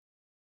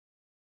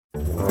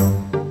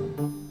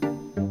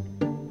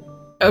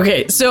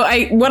Okay, so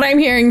what I'm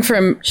hearing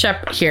from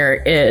Shep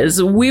here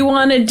is we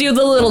want to do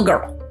the little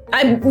girl.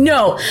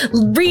 No,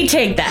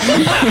 retake that.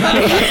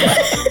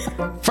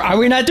 Are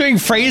we not doing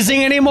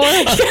phrasing anymore?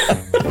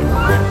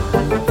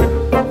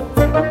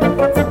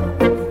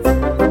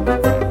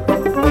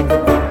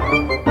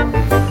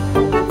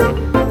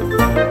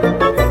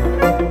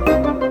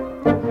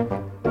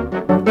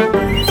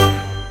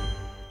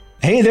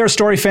 Hey there,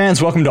 story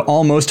fans. Welcome to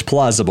Almost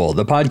Plausible,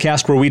 the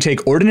podcast where we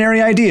take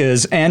ordinary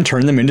ideas and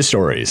turn them into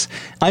stories.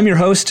 I'm your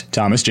host,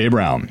 Thomas J.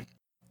 Brown.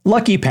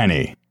 Lucky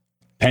penny.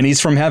 Pennies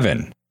from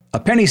heaven. A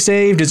penny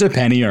saved is a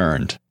penny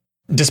earned.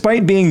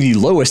 Despite being the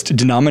lowest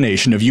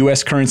denomination of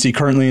U.S. currency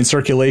currently in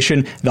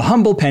circulation, the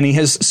humble penny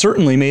has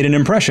certainly made an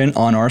impression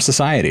on our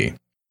society.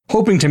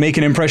 Hoping to make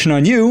an impression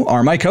on you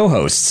are my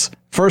co-hosts.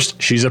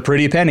 First, she's a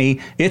pretty penny.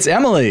 It's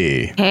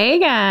Emily. Hey,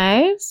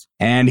 guys.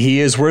 And he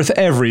is worth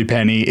every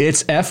penny.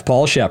 It's F.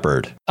 Paul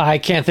Shepard. I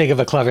can't think of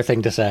a clever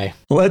thing to say.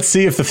 Let's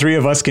see if the three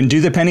of us can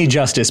do the penny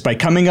justice by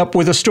coming up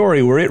with a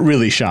story where it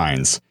really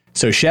shines.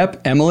 So,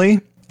 Shep, Emily,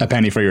 a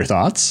penny for your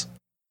thoughts.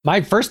 My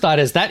first thought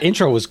is that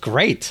intro was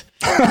great.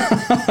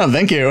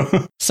 Thank you.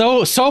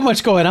 So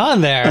much going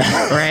on there.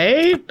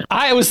 Right?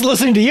 I was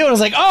listening to you and I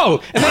was like,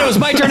 oh, and then it was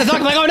my turn to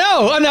talk. I'm like, oh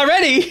no, I'm not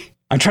ready.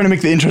 I'm trying to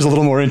make the intros a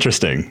little more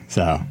interesting,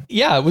 so.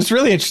 Yeah, it was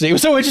really interesting. It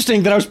was so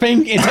interesting that I was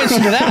paying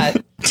attention to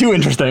that. Too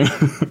interesting.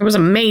 It was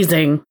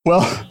amazing.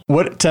 Well,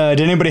 did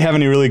anybody have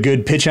any really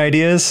good pitch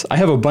ideas? I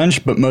have a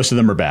bunch, but most of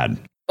them are bad.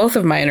 Both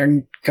of mine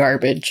are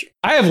garbage.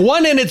 I have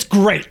one and it's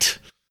great.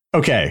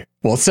 Okay,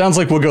 well, it sounds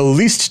like we'll go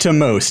least to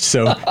most,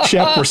 so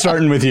Shep, we're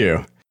starting with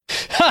you.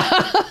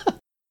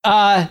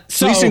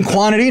 Least in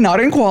quantity,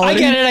 not in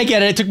quality. I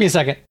get it. It took me a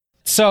second.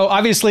 So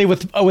obviously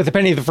with the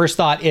penny, the first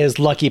thought is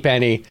lucky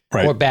penny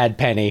or bad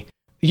penny.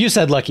 You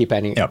said lucky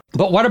penny. Yep.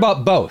 But what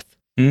about both?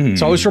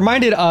 So I was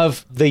reminded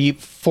of the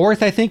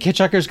fourth, I think,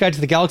 Hitchhiker's Guide to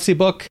the Galaxy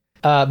book,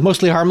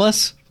 Mostly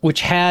Harmless,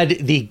 which had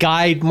the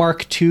Guide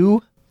Mark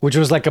II, which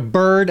was like a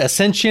bird, a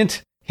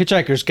sentient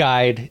Hitchhiker's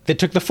Guide that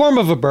took the form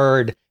of a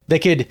bird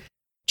that could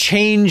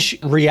change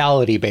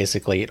reality,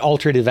 basically. It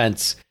altered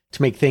events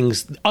to make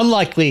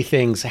unlikely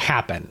things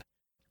happen.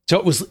 So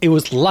it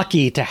was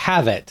lucky to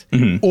have it,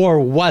 or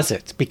was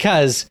it?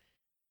 Because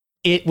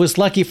it was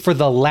lucky for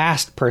the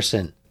last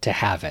person to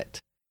have it.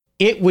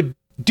 It would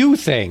do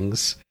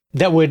things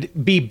that would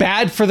be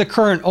bad for the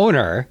current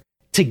owner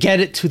to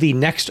get it to the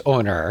next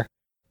owner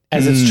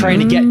as it's trying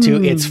to get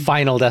to its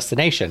final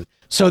destination.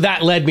 So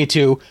that led me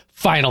to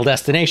Final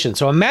Destination.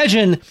 So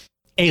imagine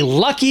a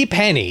lucky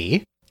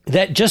penny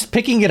that just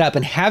picking it up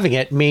and having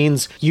it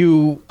means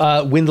you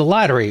win the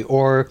lottery,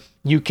 or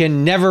you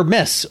can never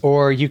miss,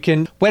 or you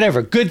can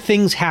whatever. Good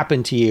things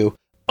happen to you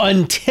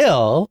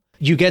until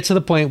you get to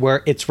the point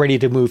where it's ready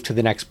to move to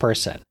the next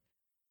person.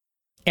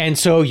 And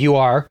so you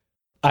are,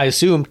 I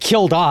assume,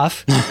 killed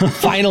off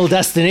Final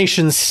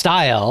Destination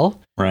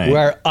style, right?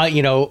 Where,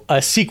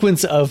 a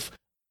sequence of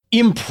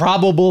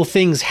improbable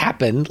things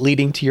happen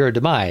leading to your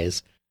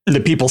demise. The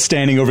people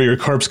standing over your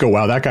corpse go,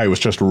 wow, that guy was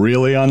just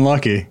really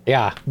unlucky.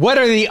 Yeah. What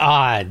are the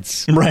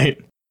odds?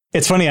 Right.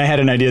 It's funny, I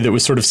had an idea that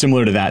was sort of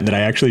similar to that I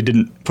actually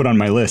didn't put on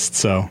my list,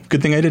 so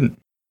good thing I didn't.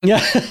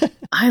 Yeah.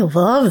 I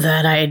love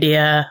that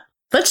idea.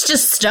 Let's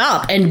just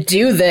stop and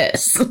do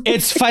this.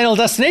 It's Final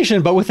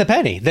Destination, but with a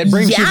penny that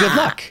brings you good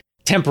luck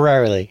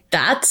temporarily.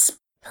 That's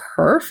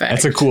perfect.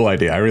 That's a cool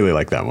idea. I really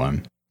like that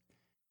one.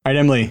 All right,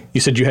 Emily,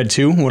 you said you had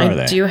two. What are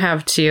they? I do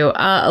have two.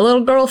 A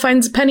little girl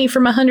finds a penny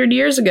from 100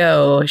 years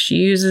ago. She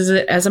uses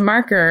it as a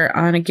marker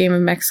on a game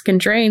of Mexican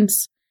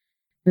trains.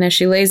 And as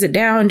she lays it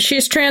down,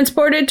 she's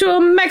transported to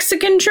a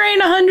Mexican train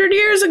 100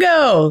 years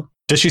ago.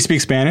 Does she speak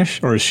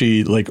Spanish, or is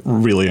she,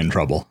 really in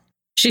trouble?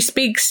 She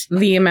speaks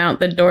the amount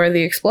that Dora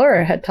the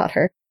Explorer had taught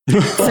her.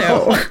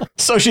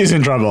 So she's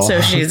in trouble. So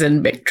she's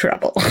in big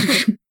trouble.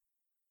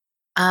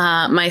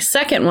 My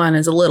second one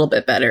is a little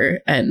bit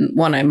better, and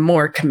one I'm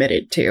more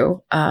committed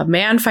to. A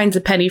man finds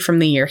a penny from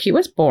the year he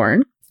was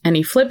born, and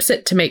he flips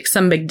it to make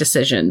some big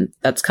decision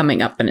that's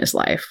coming up in his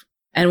life.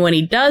 And when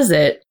he does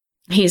it,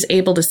 he's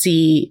able to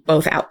see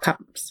both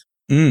outcomes.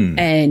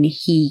 And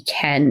he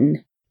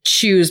can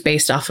choose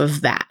based off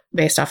of that,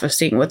 based off of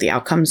seeing what the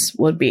outcomes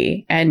would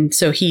be. And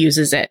so he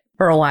uses it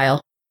for a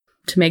while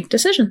to make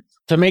decisions.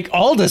 To make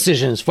all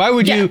decisions. Why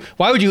would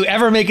you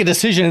ever make a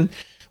decision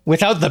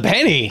without the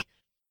penny?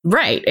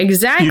 Right,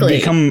 exactly. You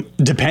become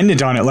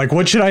dependent on it. Like,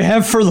 what should I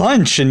have for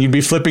lunch? And you'd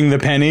be flipping the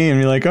penny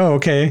and be like, oh,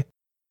 okay.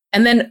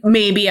 And then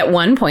maybe at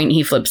one point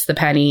he flips the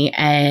penny,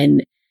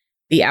 and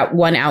the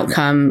one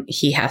outcome,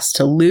 he has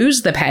to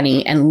lose the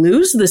penny and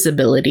lose this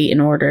ability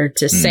in order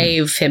to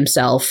save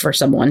himself or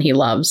someone he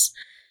loves.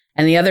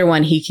 And the other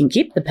one, he can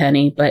keep the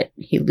penny, but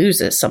he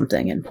loses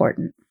something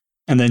important.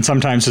 And then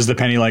sometimes does the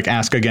penny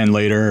ask again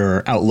later,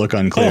 or outlook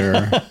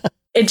unclear?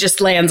 It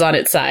just lands on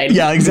its side.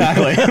 Yeah,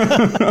 exactly.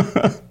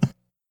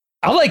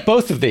 I like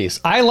both of these.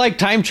 I like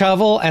time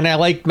travel and I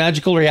like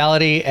magical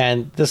reality,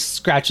 and this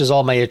scratches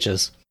all my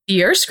itches.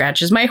 Your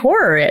scratches my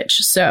horror itch,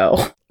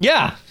 so.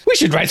 Yeah, we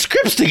should write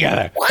scripts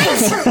together.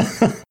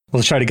 What?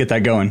 We'll try to get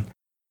that going.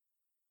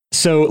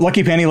 So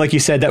Lucky Penny, like you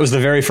said, that was the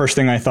very first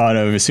thing I thought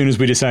of. As soon as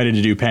we decided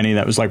to do Penny,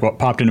 that was like what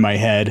popped into my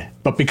head.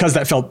 But because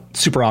that felt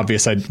super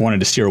obvious, I wanted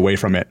to steer away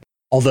from it.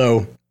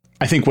 Although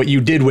I think what you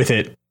did with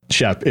it,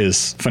 Shep,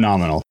 is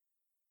phenomenal.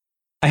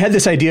 I had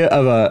this idea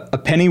of a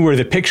penny where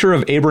the picture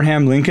of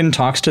Abraham Lincoln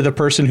talks to the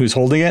person who's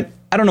holding it.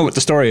 I don't know what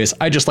the story is.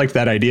 I just liked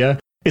that idea.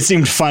 It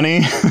seemed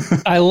funny.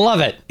 I love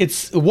it.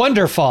 It's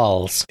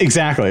Wonderfalls.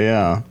 Exactly,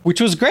 yeah.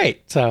 Which was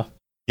great. So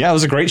yeah, it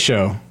was a great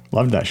show.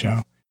 Loved that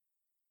show.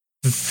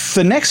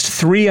 The next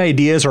three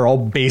ideas are all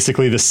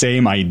basically the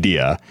same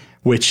idea,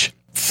 which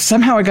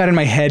somehow I got in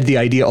my head the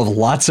idea of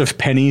lots of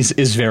pennies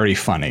is very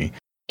funny.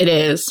 It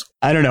is.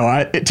 I don't know.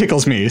 It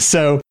tickles me.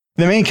 So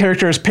the main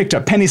character has picked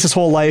up pennies his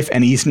whole life,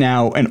 and he's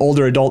now an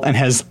older adult and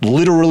has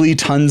literally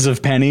tons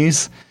of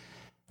pennies.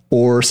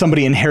 Or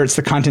somebody inherits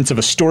the contents of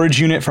a storage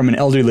unit from an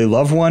elderly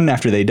loved one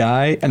after they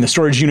die, and the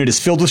storage unit is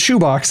filled with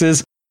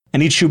shoeboxes,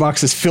 and each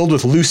shoebox is filled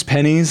with loose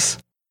pennies.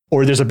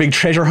 Or there's a big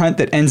treasure hunt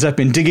that ends up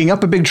in digging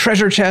up a big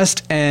treasure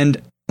chest,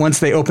 and once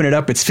they open it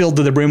up, it's filled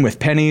to the brim with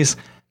pennies.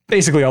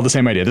 Basically all the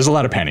same idea. There's a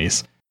lot of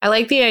pennies. I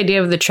like the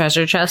idea of the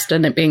treasure chest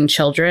and it being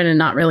children and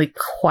not really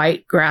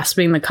quite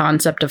grasping the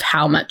concept of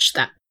how much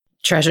that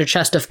treasure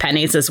chest of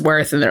pennies is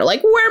worth. And they're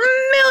like, we're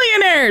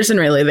millionaires. And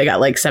really, they got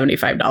like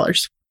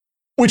 $75.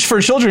 Which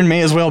for children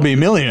may as well be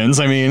millions.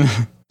 I mean,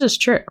 this is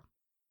true.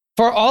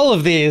 For all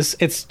of these,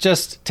 it's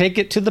just take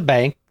it to the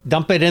bank,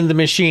 dump it in the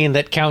machine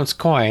that counts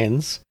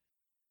coins.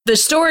 The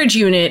storage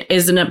unit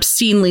is an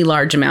obscenely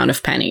large amount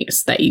of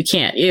pennies that you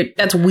can't.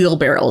 That's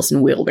wheelbarrows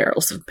and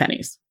wheelbarrows of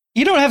pennies.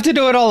 You don't have to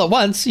do it all at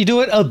once. You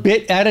do it a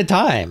bit at a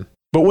time.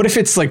 But what if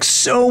it's like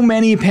so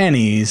many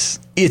pennies,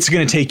 it's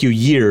going to take you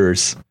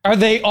years? Are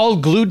they all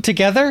glued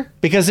together?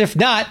 Because if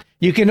not,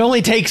 you can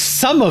only take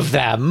some of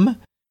them.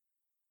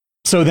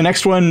 So the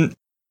next one,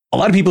 a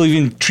lot of people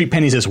even treat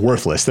pennies as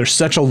worthless. They're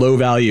such a low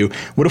value.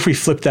 What if we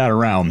flip that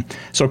around?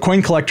 So a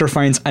coin collector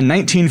finds a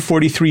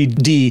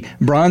 1943D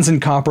bronze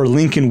and copper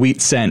Lincoln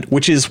wheat cent,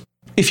 which is,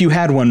 if you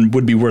had one,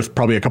 would be worth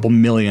probably a couple $1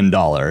 million.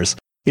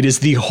 It is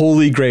the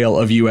holy grail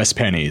of U.S.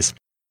 pennies.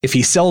 If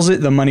he sells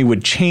it, the money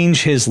would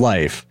change his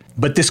life.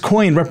 But this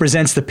coin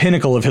represents the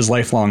pinnacle of his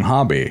lifelong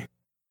hobby.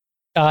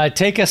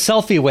 Take a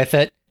selfie with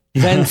it,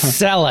 then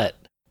sell it.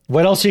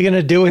 What else are you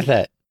going to do with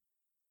it?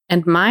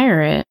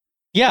 Admire it.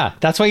 Yeah,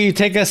 that's why you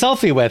take a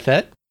selfie with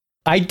it.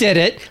 I did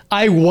it.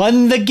 I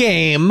won the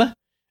game.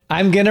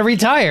 I'm going to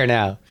retire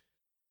now.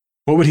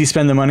 What would he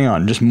spend the money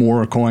on? Just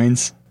more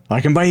coins?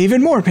 I can buy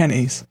even more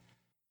pennies.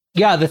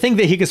 Yeah, the thing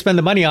that he could spend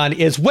the money on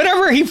is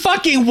whatever he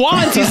fucking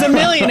wants. He's a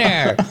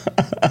millionaire.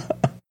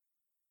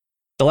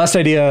 The last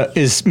idea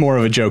is more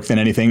of a joke than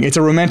anything. It's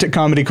a romantic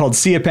comedy called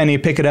See a Penny,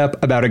 Pick It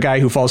Up, about a guy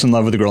who falls in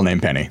love with a girl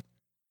named Penny.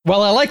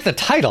 Well, I like the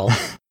title.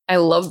 I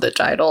love the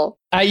title.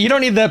 You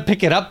don't need the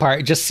pick it up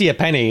part. Just see a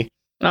penny.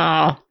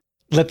 Oh.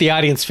 Let the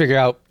audience figure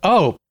out,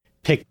 oh,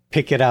 pick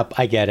it up.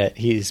 I get it.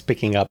 He's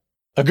picking up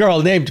a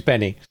girl named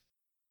Penny.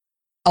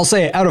 I'll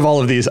say, out of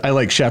all of these, I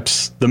like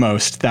Shep's the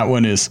most. That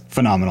one is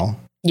phenomenal.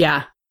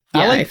 Yeah.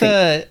 I like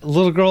the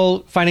little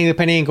girl finding the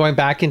penny and going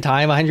back in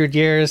time 100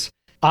 years.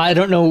 I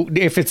don't know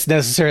if it's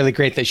necessarily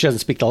great that she doesn't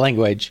speak the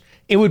language.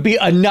 It would be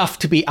enough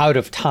to be out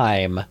of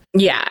time.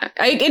 Yeah.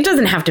 It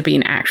doesn't have to be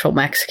an actual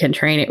Mexican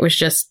train. It was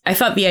just, I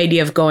thought the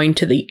idea of going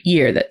to the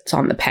year that's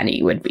on the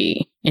penny would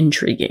be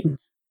intriguing.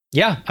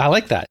 Yeah, I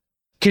like that.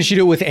 Can she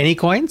do it with any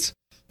coins?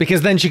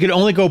 Because then she could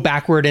only go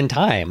backward in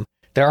time.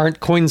 There aren't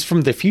coins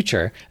from the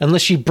future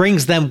unless she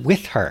brings them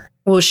with her.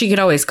 Well, she could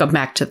always go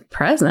back to the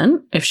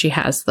present if she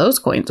has those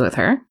coins with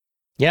her.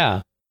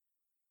 Yeah.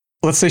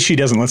 Let's say she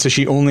doesn't. Let's say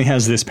she only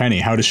has this penny.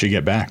 How does she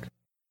get back?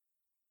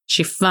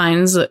 She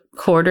finds a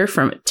quarter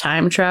from a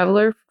time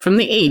traveler from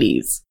the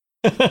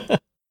 80s.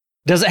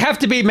 Does it have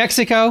to be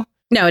Mexico?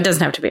 No, it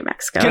doesn't have to be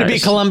Mexico. Could it be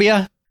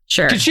Colombia?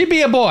 Sure. Could she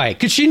be a boy?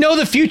 Could she know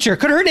the future?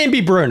 Could her name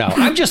be Bruno?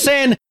 I'm just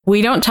saying.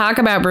 We don't talk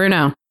about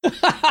Bruno.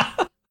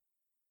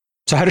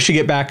 So how does she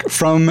get back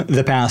from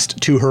the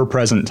past to her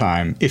present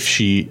time if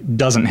she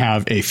doesn't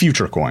have a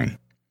future coin?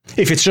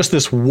 If it's just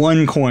this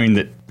one coin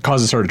that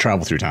causes her to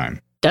travel through time?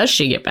 Does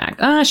she get back?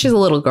 She's a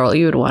little girl.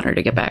 You would want her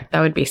to get back.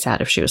 That would be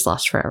sad if she was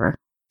lost forever.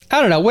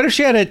 I don't know. What if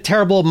she had a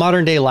terrible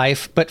modern day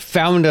life, but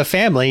found a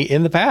family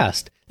in the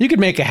past? You could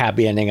make a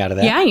happy ending out of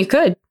that. Yeah, you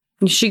could.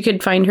 She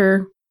could find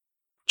her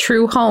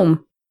true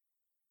home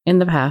in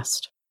the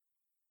past.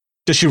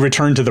 Does she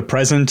return to the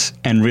present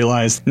and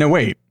realize, no,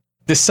 wait,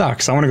 this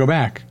sucks. I want to go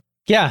back.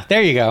 Yeah,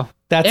 there you go.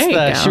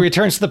 She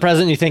returns to the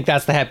present. And you think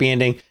that's the happy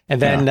ending.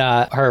 And then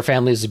her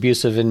family is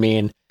abusive and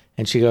mean.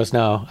 And she goes,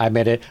 no, I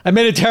made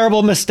a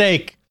terrible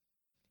mistake.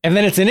 And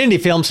then it's an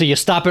indie film. So you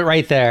stop it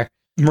right there.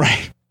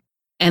 Right.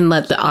 And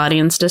let the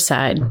audience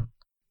decide.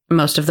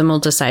 Most of them will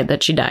decide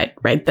that she died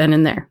right then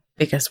and there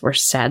because we're a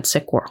sad,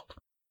 sick world.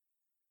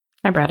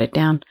 I brought it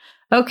down.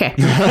 Okay.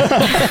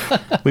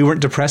 We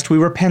weren't depressed. We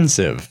were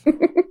pensive.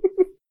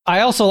 I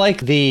also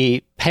like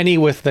the penny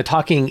with the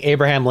talking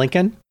Abraham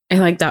Lincoln. I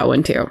like that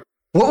one, too.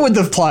 What would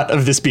the plot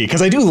of this be?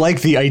 Because I do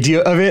like the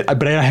idea of it,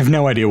 but I have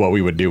no idea what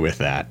we would do with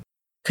that.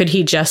 Could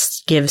he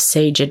just give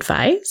sage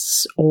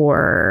advice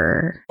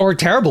or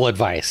terrible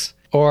advice?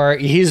 Or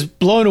he's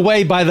blown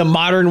away by the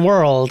modern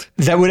world.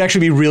 That would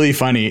actually be really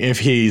funny if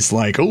he's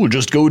like, oh,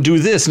 just go do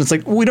this. And it's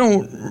like, we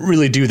don't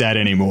really do that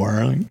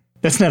anymore. Like,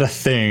 that's not a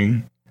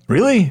thing.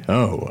 Really?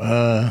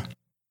 Oh,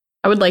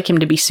 I would like him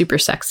to be super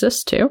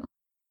sexist, too.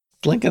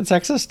 Lincoln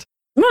sexist?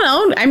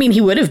 Well, I mean, he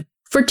would have,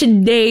 for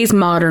today's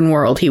modern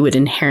world, he would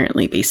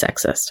inherently be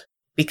sexist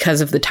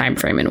because of the time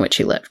frame in which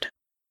he lived.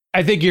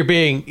 I think you're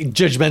being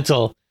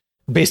judgmental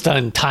based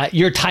on time.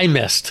 You're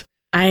timist.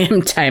 I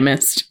am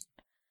timist.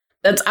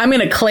 I'm going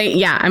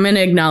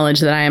to acknowledge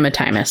that I am a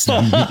timist.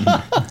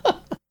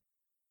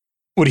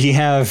 Would he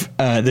have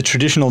the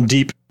traditional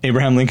deep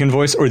Abraham Lincoln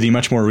voice or the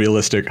much more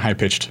realistic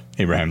high-pitched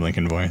Abraham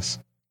Lincoln voice?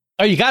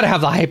 Oh, you got to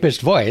have the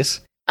high-pitched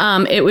voice.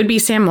 It would be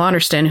Sam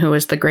Waterston, who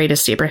was the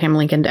greatest Abraham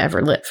Lincoln to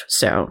ever live.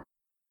 So.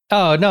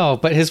 Oh, no,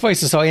 but his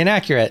voice is so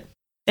inaccurate.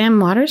 Sam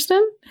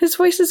Waterston? His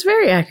voice is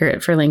very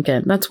accurate for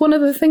Lincoln. That's one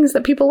of the things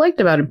that people liked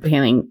about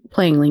him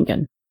playing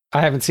Lincoln.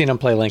 I haven't seen him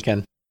play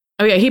Lincoln.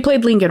 Oh, yeah, he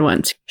played Lincoln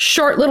once.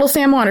 Short little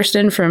Sam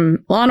Waterston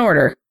from Law and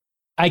Order.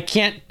 I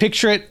can't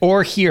picture it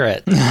or hear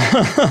it.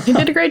 He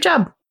did a great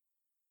job.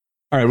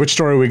 All right, which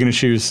story are we going to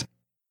choose?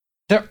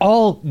 They're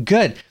all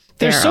good.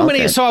 There's so many.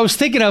 Good. So I was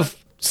thinking of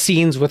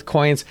scenes with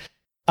coins.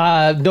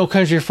 No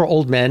Country for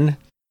Old Men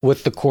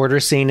with the quarter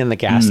scene in the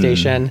gas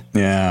station.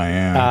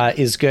 Yeah.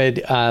 Is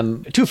good.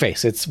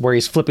 Two-Face. It's where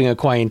he's flipping a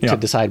coin to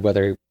decide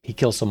whether he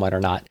kills someone or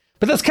not.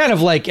 But that's kind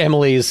of like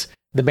Emily's,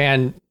 the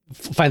man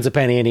finds a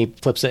penny and he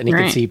flips it and he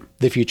can see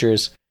the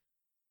futures.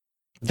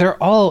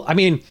 They're all, I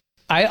mean,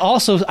 I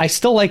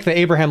still like the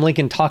Abraham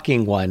Lincoln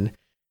talking one.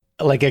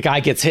 Like a guy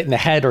gets hit in the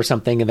head or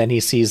something and then he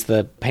sees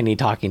the penny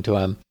talking to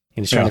him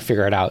and he's trying to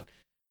figure it out.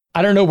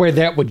 I don't know where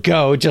that would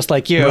go, just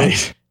like you.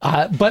 Right.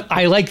 But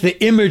I like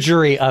the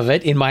imagery of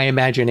it in my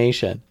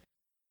imagination.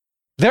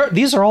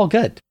 These are all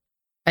good.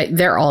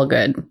 They're all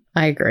good.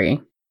 I agree.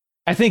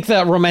 I think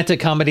the romantic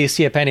comedy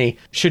See a Penny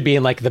should be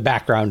in like the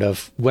background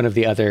of one of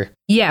the other.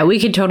 Yeah, we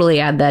could totally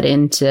add that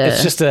into.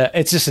 It's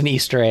just an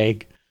Easter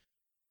egg.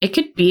 It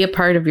could be a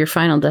part of your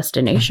Final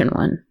Destination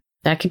one.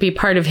 That could be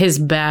part of his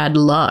bad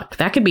luck.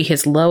 That could be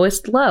his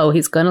lowest low.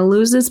 He's going to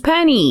lose his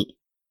penny.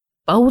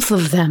 Both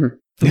of them.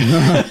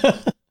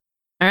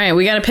 All right,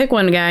 we got to pick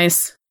one,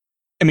 guys.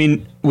 I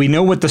mean, we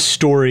know what the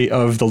story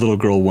of the little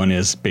girl one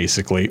is,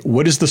 basically.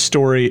 What is the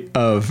story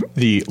of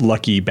the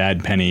lucky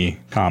bad penny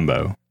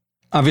combo?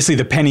 Obviously,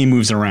 the penny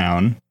moves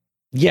around.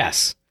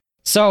 Yes.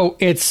 So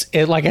it's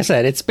like I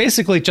said, it's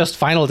basically just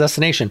Final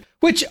Destination,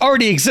 which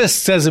already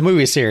exists as a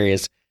movie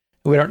series.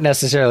 We don't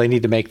necessarily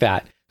need to make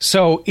that.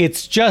 So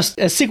it's just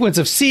a sequence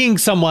of seeing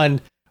someone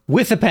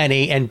with a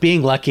penny and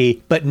being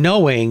lucky, but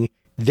knowing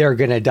they're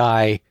going to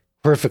die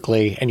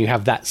perfectly. And you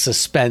have that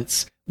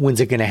suspense.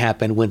 When's it going to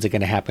happen? When's it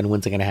going to happen?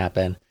 When's it going to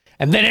happen?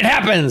 And then it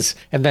happens.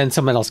 And then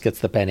someone else gets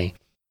the penny.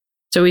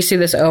 So we see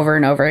this over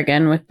and over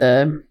again with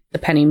the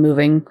penny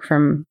moving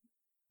from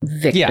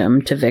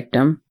victim to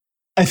victim.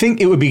 I think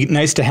it would be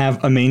nice to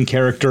have a main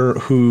character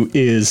who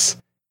is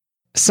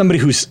somebody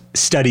who's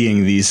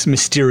studying these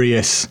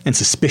mysterious and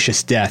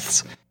suspicious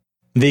deaths.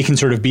 They can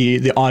sort of be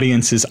the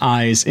audience's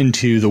eyes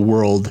into the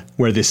world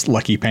where this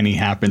lucky penny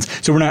happens.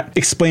 So we're not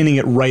explaining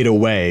it right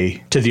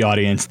away to the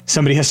audience.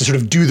 Somebody has to sort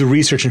of do the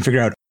research and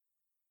figure out,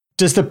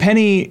 does the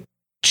penny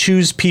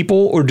choose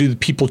people or do the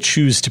people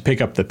choose to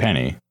pick up the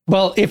penny?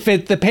 Well, if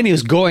the penny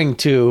is going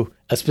to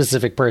a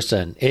specific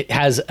person, it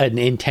has an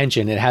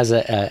intention, it has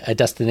a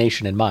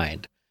destination in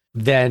mind,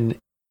 then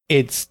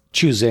it's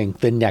choosing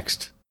the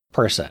next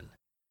person.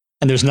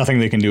 And there's nothing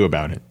they can do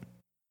about it.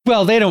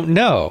 Well, they don't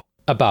know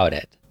about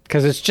it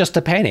because it's just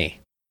a penny.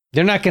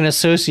 They're not going to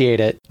associate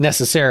it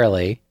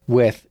necessarily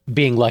with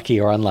being lucky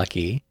or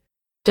unlucky.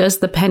 Does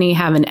the penny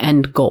have an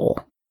end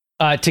goal?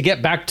 To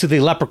get back to the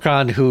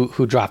leprechaun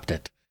who dropped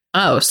it.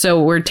 Oh,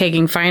 so we're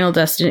taking Final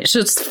Destination. So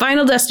it's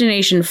Final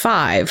Destination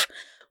 5,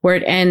 where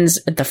it ends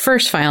at the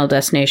first Final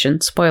Destination.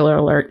 Spoiler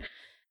alert.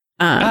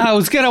 I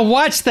was going to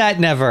watch that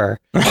never.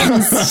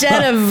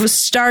 Instead of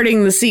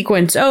starting the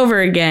sequence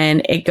over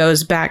again, it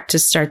goes back to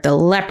start the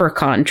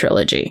Leprechaun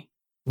trilogy.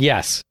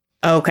 Yes.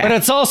 Okay. But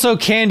it's also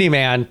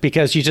Candyman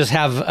because you just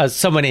have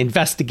someone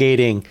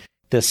investigating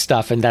this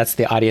stuff, and that's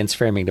the audience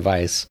framing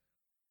device.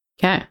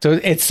 Okay. So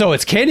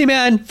it's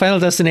Candyman, Final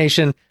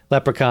Destination,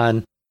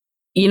 Leprechaun.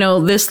 You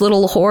know, this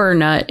little horror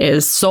nut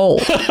is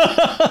sold.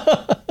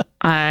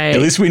 At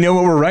least we know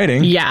what we're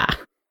writing. Yeah.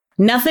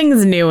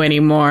 Nothing's new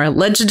anymore.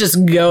 Let's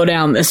just go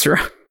down this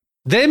road.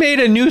 They made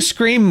a new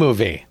Scream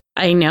movie.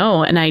 I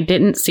know, and I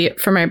didn't see it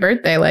for my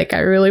birthday like I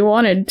really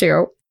wanted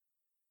to.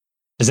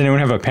 Does anyone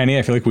have a penny?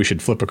 I feel like we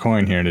should flip a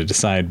coin here to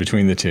decide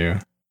between the two.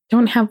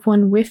 Don't have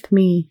one with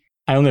me.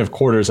 I only have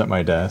quarters at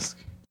my desk.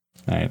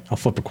 All right, I'll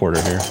flip a quarter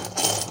here.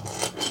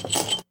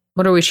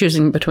 What are we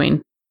choosing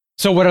between?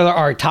 So what are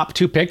our top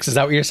two picks? Is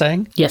that what you're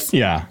saying? Yes.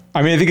 Yeah.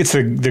 I mean, I think it's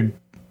the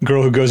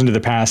girl who goes into the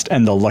past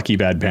and the lucky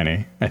bad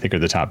penny, I think, are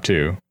the top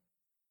two.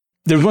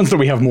 There's ones that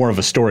we have more of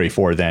a story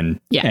for than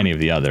any of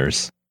the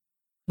others.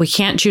 We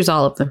can't choose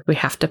all of them. We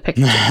have to pick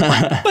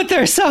one. But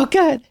they're so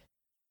good.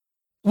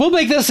 We'll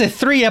make this a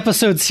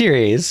 3-episode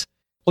series.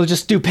 We'll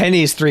just do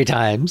pennies 3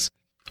 times.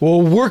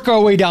 We'll work our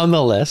way down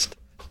the list.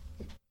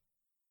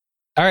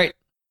 All right.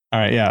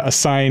 Yeah.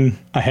 Assign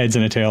a heads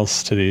and a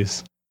tails to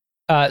these.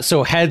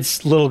 So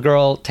heads, little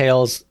girl,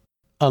 tails,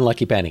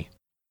 unlucky penny.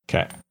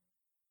 Okay.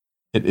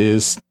 It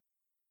is...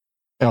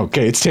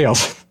 Okay, it's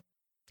tails.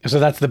 So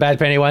that's the bad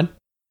penny one?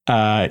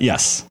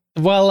 Yes.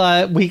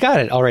 Well, we got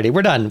it already.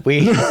 We're done.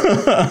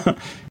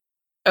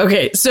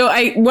 Okay, so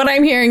what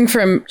I'm hearing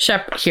from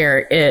Shep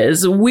here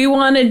is we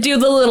want to do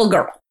the little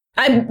girl.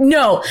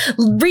 No,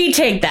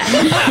 retake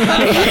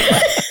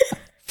that.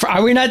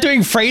 Are we not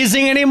doing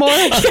phrasing anymore?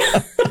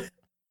 What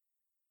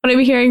I'm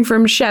hearing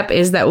from Shep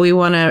is that we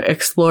want to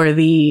explore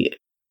the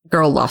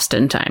girl lost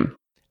in time.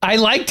 I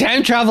like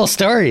time travel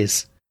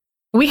stories.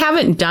 We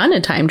haven't done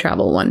a time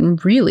travel one,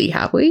 really,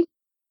 have we?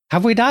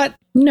 Have we not?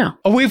 No.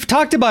 Oh, we've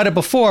talked about it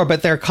before,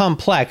 but they're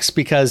complex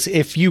because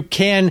if you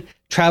can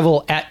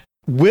travel at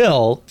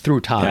will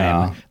through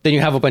time, then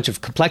you have a bunch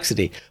of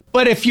complexity.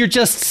 But if you're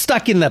just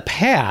stuck in the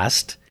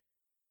past,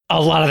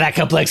 a lot of that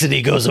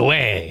complexity goes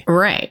away.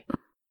 Right.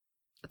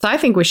 So I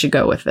think we should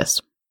go with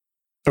this.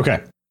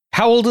 Okay.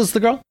 How old is the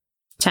girl?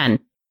 10.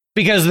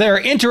 Because there are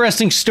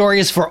interesting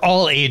stories for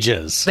all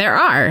ages. There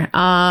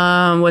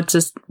are.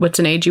 What's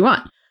an age you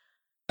want?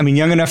 I mean,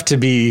 young enough to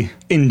be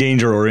in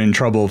danger or in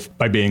trouble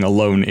by being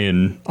alone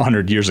in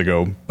 100 years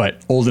ago,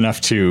 but old enough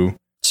to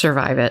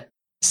survive it,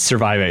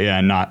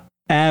 and not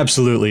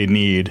absolutely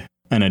need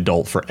an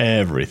adult for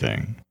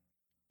everything.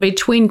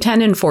 Between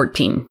 10 and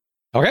 14.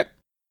 Okay.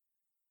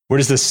 Where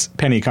does this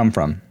penny come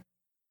from?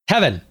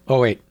 Heaven.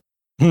 Oh, wait.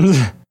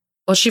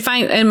 Well, she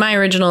finds, in my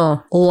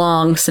original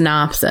long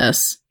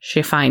synopsis,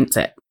 she finds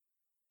it.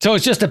 So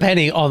it's just a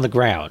penny on the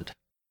ground.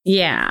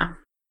 Yeah.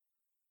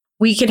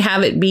 We could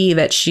have it be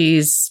that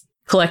she's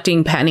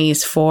collecting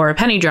pennies for a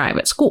penny drive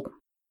at school.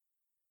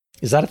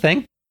 Is that a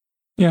thing?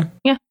 Yeah.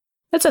 Yeah,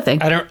 that's a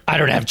thing. I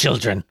don't have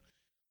children.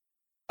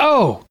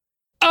 Oh,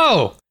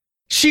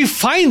 she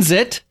finds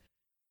it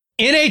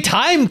in a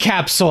time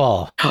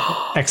capsule.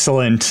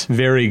 Excellent.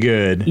 Very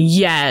good.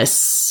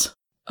 Yes.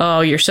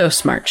 Oh, you're so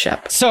smart,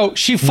 Shep. So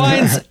she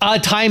finds a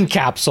time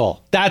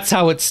capsule. That's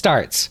how it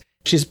starts.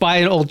 She's by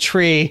an old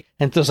tree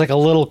and there's like a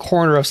little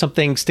corner of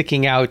something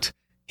sticking out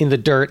in the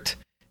dirt.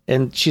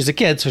 And she's a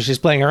kid, so she's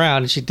playing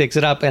around and she digs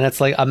it up and it's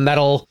like a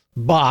metal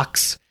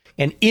box.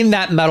 And in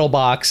that metal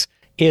box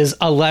is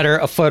a letter,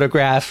 a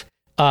photograph,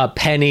 a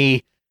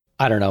penny,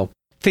 I don't know,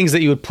 things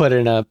that you would put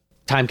in a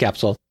time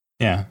capsule.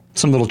 Yeah,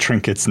 some little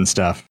trinkets and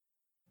stuff.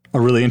 A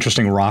really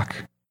interesting rock.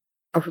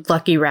 A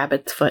lucky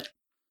rabbit's foot.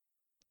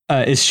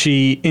 Is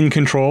she in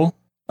control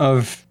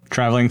of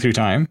traveling through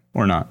time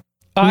or not?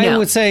 I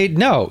would say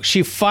no.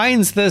 She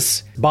finds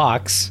this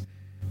box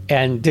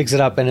and digs it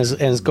up and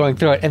is going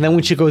through it. And then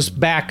when she goes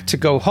back to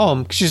go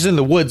home, she's in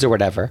the woods or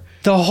whatever,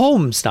 the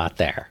home's not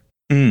there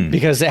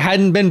because it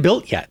hadn't been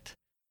built yet.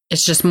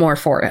 It's just more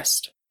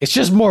forest.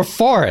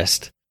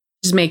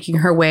 She's making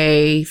her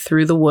way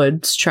through the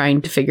woods,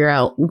 trying to figure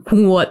out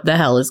what the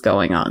hell is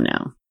going on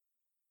now.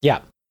 Yeah.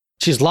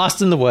 She's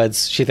lost in the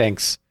woods, she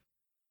thinks.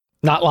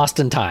 Not lost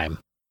in time.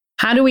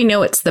 How do we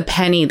know it's the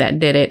penny that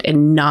did it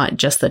and not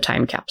just the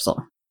time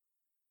capsule?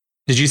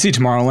 Did you see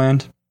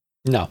Tomorrowland?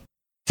 No.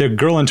 The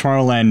girl in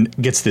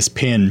Tomorrowland gets this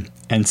pin,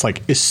 and it's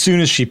like as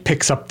soon as she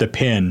picks up the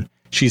pin,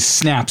 she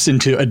snaps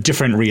into a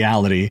different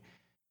reality.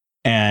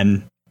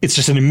 And it's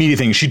just an immediate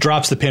thing. She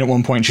drops the pin at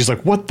one point, and she's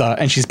like, what the?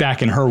 And she's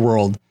back in her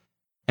world.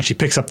 And she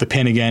picks up the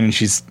pin again, and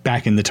she's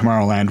back in the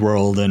Tomorrowland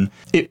world. And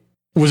it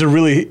was a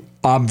really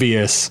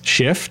obvious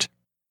shift.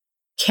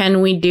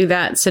 Can we do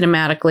that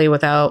cinematically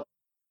without...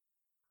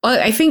 Well,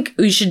 I think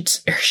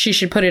she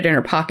should put it in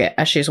her pocket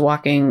as she's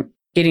walking,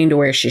 getting to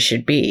where she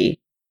should be,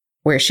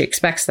 where she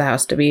expects the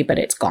house to be, but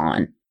it's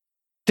gone.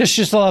 Does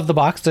she still have the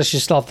box? Does she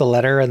still have the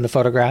letter and the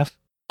photograph?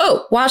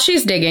 Oh, while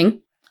she's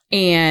digging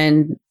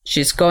and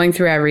she's going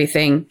through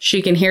everything,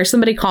 she can hear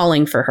somebody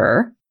calling for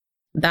her.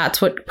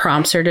 That's what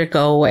prompts her to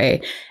go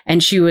away.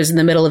 And she was in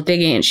the middle of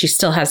digging and she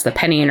still has the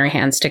penny in her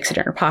hand, sticks it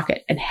in her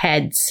pocket, and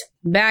heads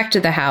back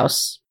to the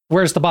house.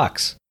 Where's the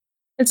box?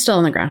 It's still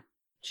on the ground.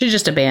 She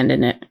just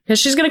abandoned it because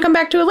she's going to come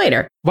back to it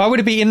later. Why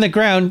would it be in the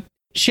ground?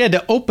 She had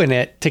to open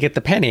it to get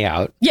the penny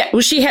out. Yeah,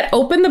 well, she had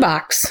opened the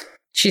box.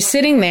 She's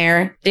sitting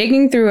there,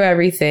 digging through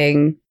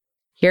everything.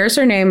 Here's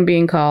her name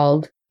being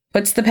called.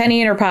 Puts the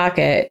penny in her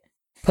pocket.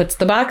 Puts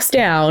the box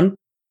down.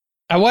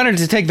 I wanted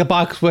to take the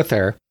box with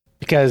her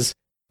because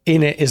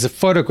in it is a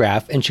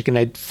photograph and she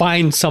can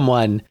find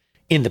someone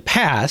in the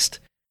past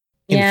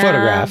in the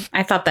photograph.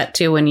 I thought that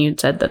too when you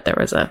said that there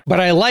was a... But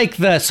I like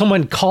that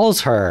someone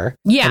calls her.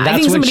 Yeah, and that's I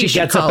think when somebody she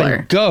gets up her.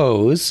 and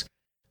goes.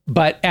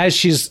 But as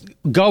she's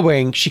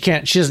going, she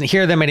doesn't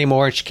hear them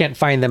anymore. She can't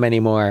find them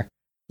anymore.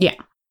 Yeah.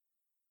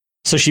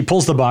 So she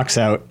pulls the box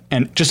out,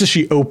 and just as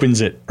she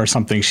opens it or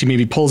something, she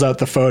maybe pulls out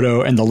the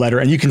photo and the letter,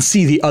 and you can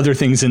see the other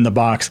things in the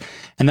box.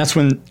 And that's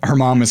when her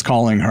mom is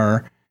calling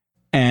her,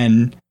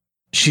 and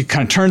she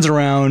kind of turns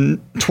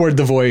around toward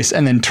the voice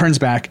and then turns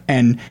back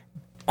and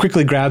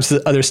quickly grabs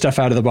the other stuff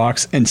out of the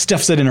box and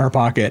stuffs it in her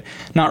pocket,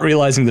 not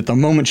realizing that the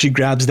moment she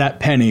grabs that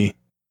penny,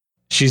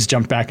 she's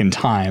jumped back in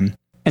time.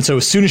 And so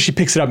as soon as she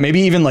picks it up,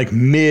 maybe even like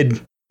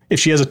if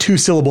she has a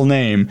 2-syllable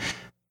name,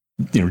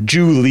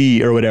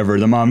 Julie or whatever,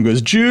 the mom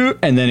goes, Ju,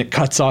 and then it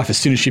cuts off as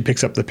soon as she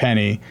picks up the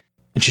penny.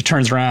 And she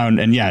turns around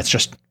and it's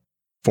just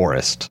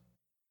Forrest.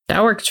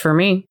 That works for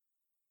me.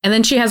 And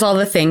then she has all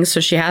the things. So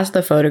she has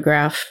the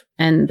photograph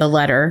and the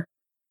letter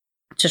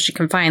so she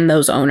can find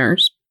those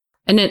owners.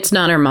 And it's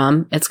not her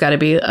mom. It's got to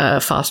be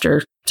a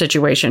foster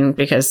situation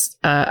because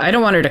I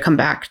don't want her to come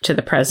back to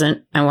the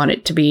present. I want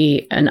it to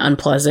be an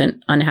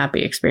unpleasant,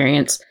 unhappy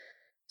experience.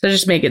 So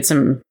just make it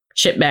some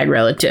shitbag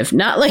relative,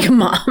 not like a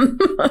mom.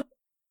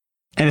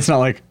 And it's not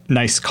like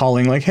nice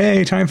calling like,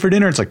 hey, time for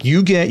dinner. It's like,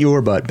 you get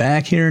your butt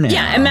back here now.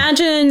 Yeah,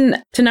 imagine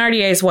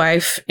Thénardier's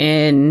wife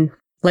in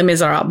Les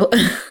Miserables.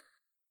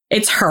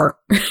 It's her.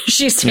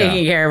 She's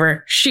taking care of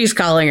her. She's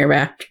calling her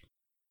back.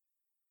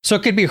 So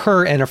it could be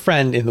her and a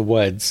friend in the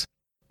woods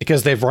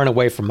because they've run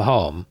away from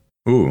home.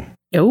 Ooh.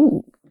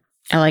 Ooh.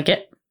 I like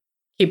it.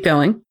 Keep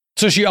going.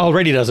 So she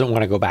already doesn't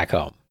want to go back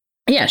home.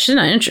 Yeah, she's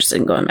not interested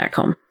in going back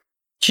home.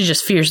 She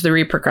just fears the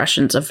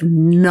repercussions of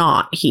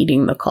not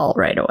heeding the call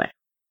right away.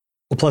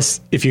 Well,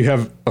 plus, if you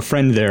have a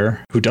friend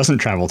there who doesn't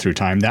travel through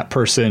time, that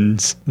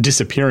person's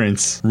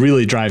disappearance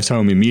really drives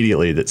home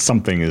immediately that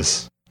something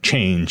is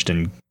changed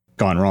and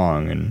gone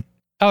wrong. And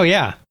oh,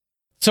 yeah.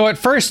 So at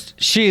first,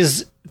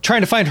 she's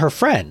trying to find her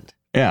friend.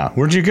 Yeah.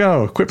 Where'd you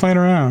go? Quit playing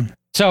around.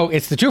 So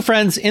it's the two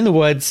friends in the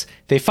woods.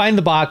 They find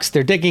the box.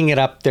 They're digging it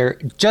up. They're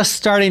just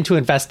starting to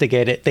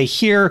investigate it. They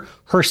hear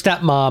her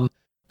stepmom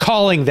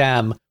calling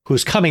them,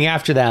 who's coming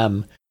after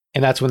them.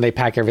 And that's when they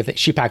pack everything.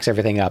 She packs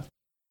everything up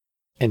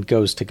and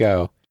goes to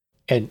go.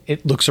 And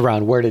it looks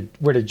around. Where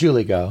did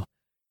Julie go?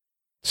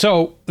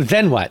 So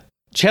then what?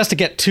 She has to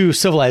get to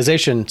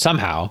civilization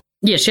somehow.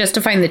 Yeah, she has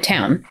to find the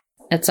town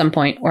at some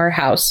point or a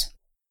house.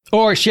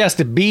 Or she has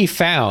to be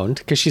found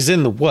because she's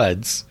in the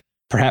woods.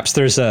 Perhaps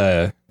there's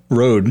a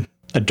road,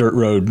 a dirt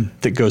road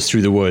that goes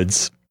through the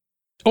woods.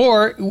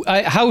 Or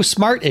how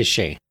smart is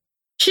she?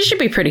 She should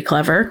be pretty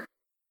clever.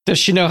 Does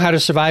she know how to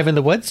survive in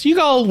the woods? You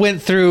all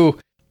went through,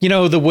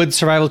 the woods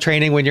survival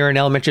training when you're in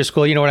elementary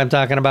school. You know what I'm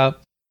talking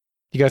about?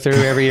 You go through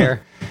every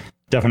year?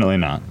 Definitely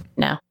not.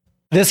 No.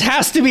 This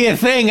has to be a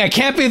thing. I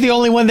can't be the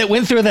only one that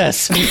went through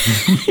this.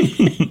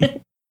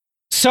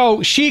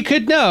 So she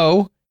could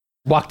know,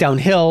 walk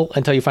downhill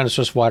until you find a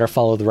source of water,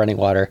 follow the running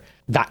water,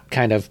 that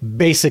kind of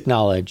basic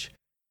knowledge.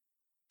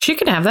 She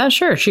could have that,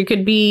 sure. She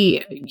could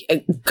be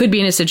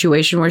in a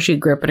situation where she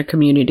grew up in a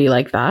community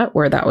like that,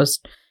 where that was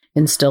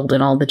instilled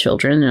in all the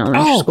children in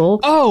elementary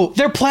school. Oh,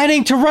 they're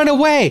planning to run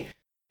away.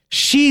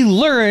 She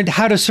learned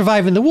how to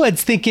survive in the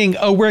woods thinking,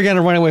 we're going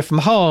to run away from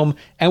home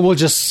and we'll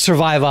just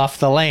survive off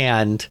the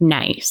land.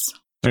 Nice.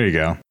 There you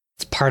go.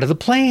 It's part of the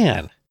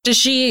plan. Does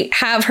she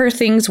have her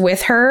things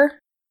with her?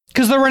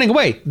 Because they're running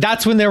away.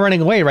 That's when they're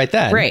running away right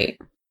then. Right.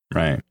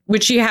 Right.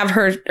 Would she have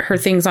her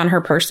things on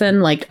her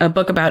person, like a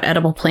book about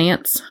edible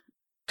plants?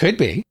 Could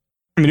be.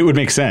 I mean, it would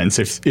make sense.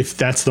 If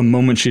that's the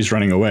moment she's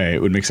running away,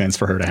 it would make sense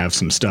for her to have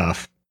some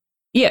stuff.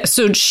 Yeah,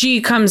 so she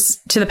comes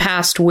to the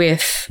past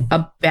with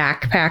a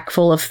backpack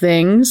full of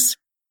things.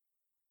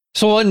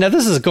 So now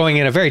this is going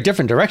in a very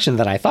different direction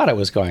than I thought it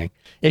was going.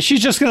 Is she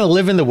just going to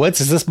live in the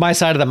woods? Is this my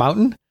side of the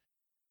mountain?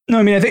 No,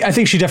 I mean, I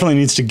think she definitely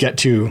needs to get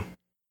to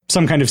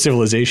some kind of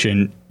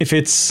civilization. If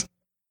it's...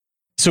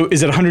 So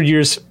is it 100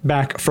 years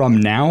back from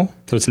now?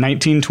 So it's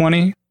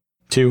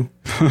 1922?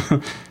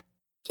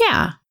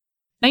 Yeah.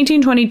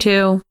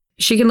 1922.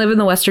 She can live in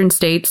the Western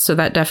states, so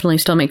that definitely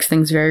still makes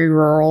things very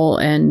rural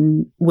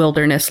and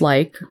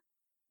wilderness-like.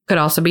 Could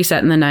also be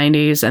set in the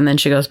 90s, and then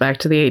she goes back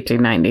to the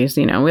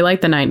 1890s. We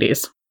like the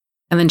 90s.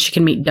 And then she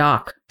can meet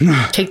Doc.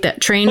 Take that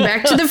train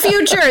back to the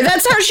future.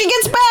 That's how she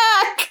gets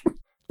back.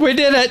 We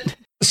did it.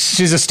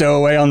 She's a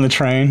stowaway on the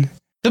train.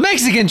 The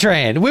Mexican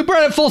train. We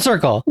brought it full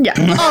circle. Yeah,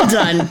 all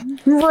done.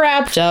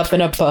 Wrapped up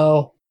in a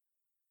bow.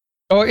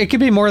 Or it could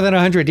be more than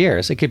 100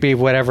 years. It could be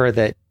whatever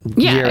that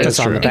year is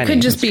on the penny. It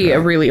could just be a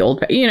really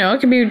old, it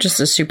could be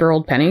just a super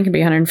old penny. It could be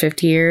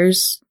 150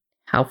 years.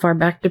 How far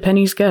back do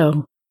pennies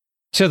go?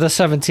 To the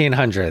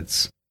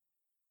 1700s.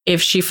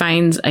 If she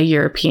finds a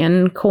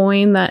European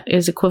coin that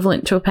is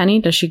equivalent to a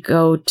penny, does she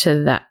go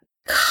to that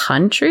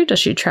country? Does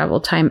she travel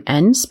time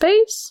and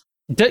space?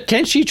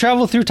 Can she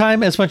travel through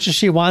time as much as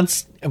she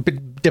wants,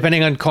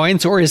 depending on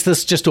coins? Or is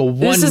this just a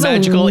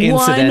magical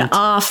incident?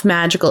 One-off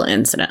magical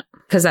incident.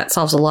 Because that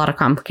solves a lot of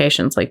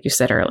complications, like you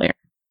said earlier.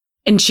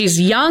 And she's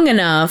young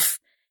enough,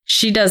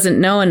 she doesn't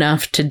know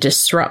enough to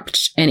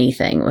disrupt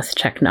anything with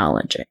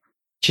technology.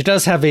 She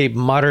does have a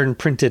modern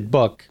printed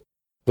book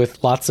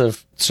with lots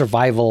of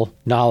survival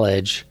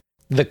knowledge,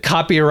 the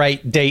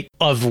copyright date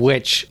of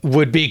which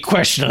would be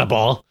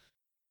questionable.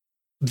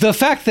 The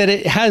fact that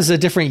it has a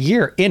different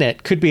year in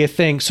it could be a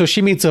thing. So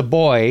she meets a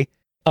boy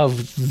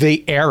of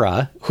the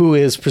era who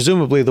is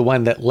presumably the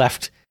one that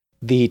left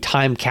the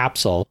time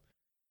capsule.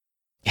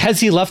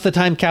 Has he left the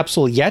time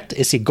capsule yet?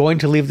 Is he going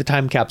to leave the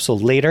time capsule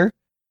later?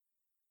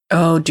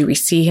 Oh, do we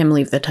see him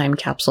leave the time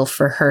capsule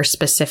for her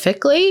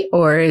specifically?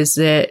 Or is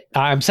it...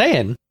 I'm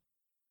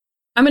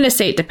going to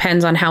say it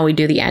depends on how we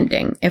do the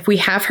ending. If we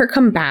have her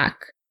come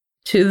back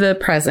to the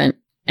present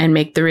and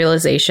make the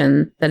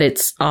realization that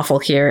it's awful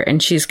here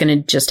and she's going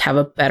to just have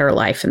a better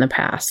life in the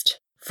past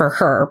for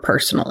her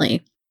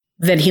personally,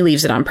 then he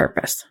leaves it on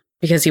purpose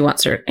because he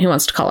wants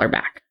to call her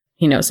back.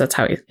 He knows that's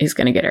how he's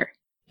going to get her.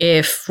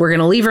 If we're going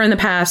to leave her in the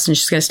past and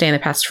she's going to stay in the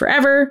past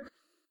forever,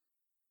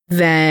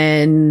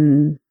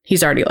 then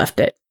he's already left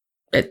it.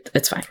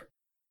 It's fine.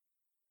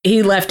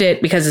 He left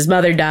it because his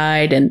mother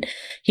died and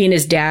he and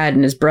his dad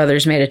and his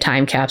brothers made a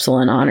time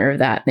capsule in honor of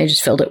that. They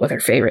just filled it with her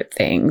favorite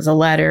things. A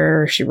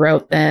letter, she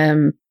wrote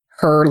them,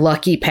 her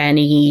lucky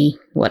penny,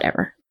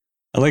 whatever.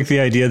 I like the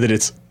idea that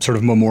it's sort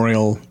of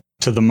memorial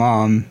to the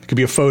mom. It could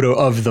be a photo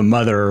of the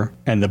mother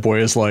and the boy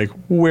is like,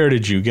 where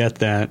did you get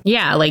that?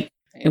 Yeah, like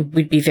it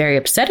would be very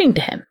upsetting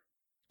to him.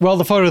 Well,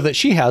 the photo that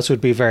she has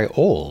would be very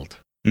old.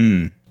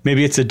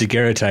 Maybe it's a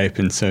daguerreotype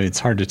and so it's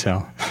hard to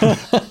tell.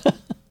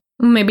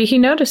 Maybe he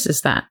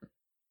notices that.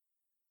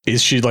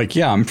 Is she like,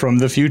 yeah, I'm from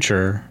the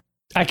future.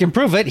 I can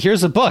prove it.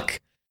 Here's a book.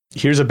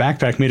 Here's a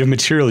backpack made of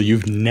material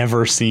you've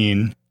never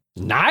seen.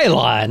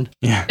 Nylon?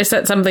 Yeah. Is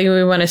that something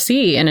we want to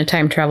see in a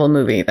time travel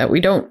movie that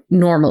we don't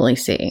normally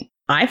see?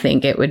 I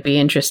think it would be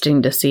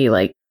interesting to see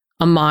like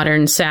a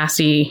modern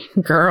sassy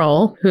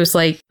girl who's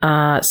like,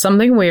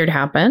 something weird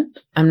happened.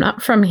 I'm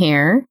not from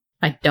here.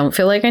 I don't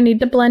feel like I need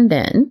to blend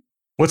in.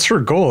 What's her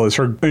goal? Is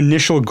her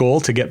initial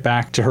goal to get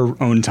back to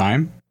her own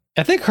time?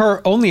 I think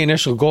her only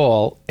initial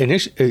goal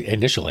initially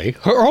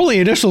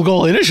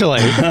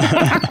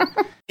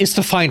is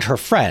to find her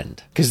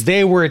friend because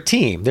they were a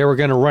team. They were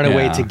going to run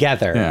away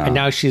together and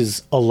now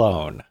she's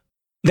alone.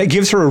 That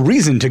gives her a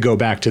reason to go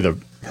back to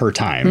her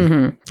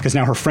time because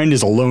now her friend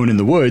is alone in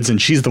the woods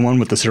and she's the one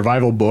with the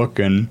survival book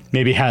and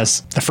maybe has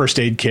the first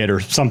aid kit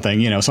or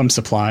something, some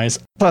supplies.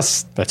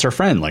 Plus, that's her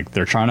friend. Like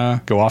they're trying to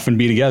go off and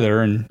be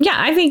together. And yeah,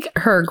 I think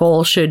her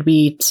goal should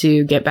be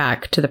to get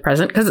back to the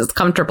present because it's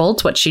comfortable.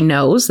 It's what she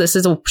knows. This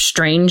is a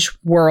strange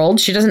world.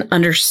 She doesn't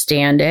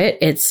understand it.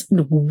 It's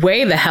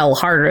way the hell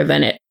harder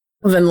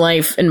than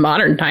life in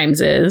modern times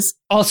is.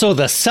 Also,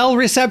 the cell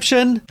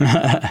reception,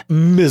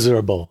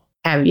 miserable.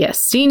 Have you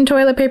seen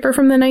toilet paper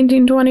from the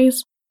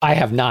 1920s? I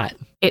have not.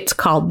 It's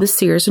called the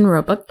Sears and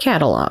Roebuck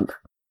catalog.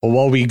 Well,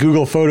 while we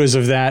Google photos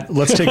of that,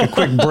 let's take a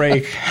quick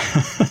break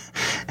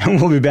and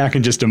we'll be back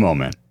in just a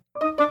moment.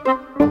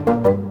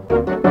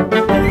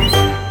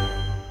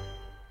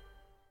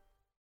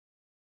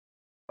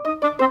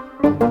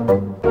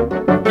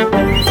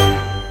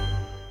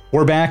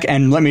 We're back,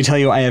 and let me tell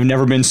you, I have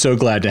never been so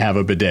glad to have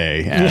a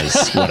bidet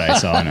as what I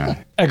saw now.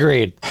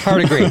 Agreed.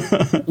 Hard agreed.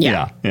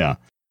 Yeah.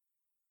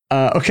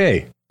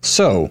 Okay,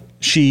 so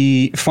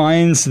she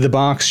finds the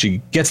box, she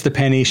gets the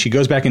penny, she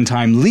goes back in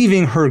time,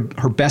 leaving her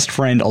best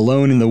friend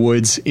alone in the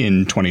woods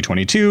in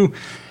 2022.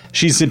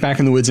 She's back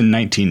in the woods in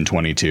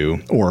 1922,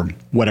 or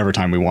whatever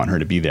time we want her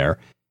to be there.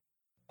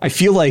 I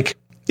feel like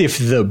if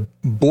the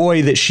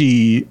boy that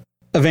she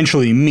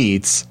eventually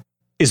meets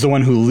is the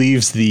one who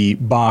leaves the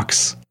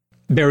box,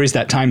 buries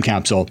that time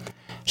capsule,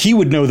 he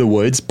would know the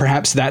woods.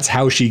 Perhaps that's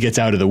how she gets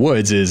out of the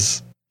woods,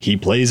 is he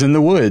plays in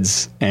the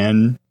woods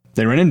and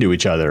they run into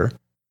each other.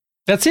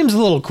 That seems a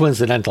little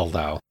coincidental,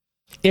 though.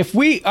 If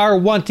we are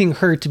wanting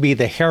her to be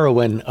the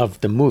heroine of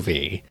the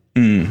movie,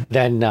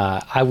 then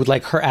I would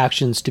like her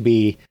actions to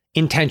be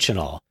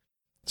intentional.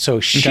 So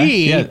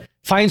she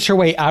finds her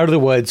way out of the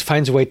woods,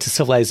 finds her way to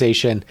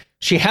civilization.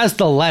 She has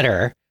the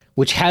letter,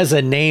 which has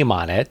a name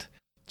on it.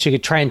 She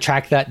could try and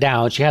track that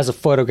down. She has a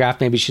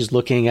photograph. Maybe she's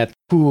looking at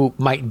who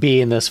might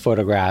be in this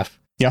photograph.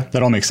 Yeah,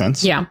 that all makes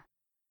sense. Yeah.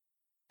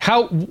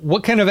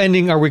 What kind of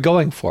ending are we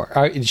going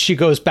for? She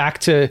goes back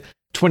to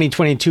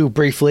 2022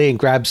 briefly and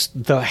grabs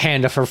the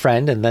hand of her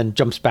friend and then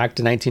jumps back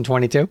to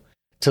 1922.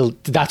 So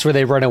that's where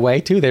they run away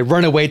to. They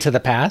run away to the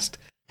past.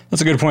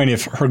 That's a good point.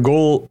 If her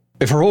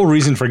whole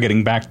reason for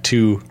getting back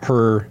to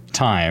her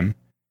time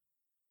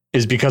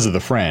is because of the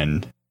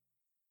friend,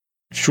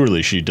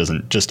 surely she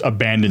doesn't just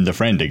abandon the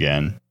friend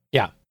again.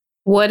 Yeah.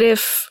 What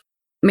if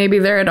maybe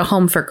they're at a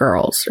home for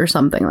girls or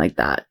something like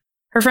that?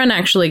 Her friend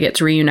actually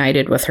gets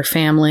reunited with her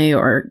family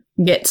or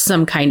gets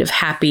some kind of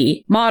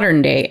happy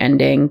modern day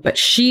ending, but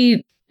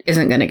she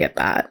isn't going to get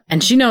that.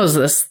 And she knows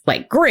this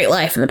like great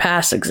life in the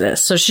past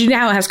exists. So she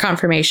now has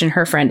confirmation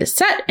her friend is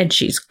set and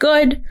she's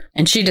good.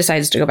 And she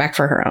decides to go back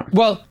for her own.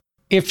 Well,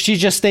 if she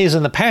just stays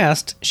in the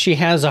past, she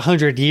has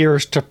 100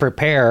 years to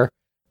prepare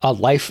a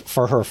life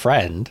for her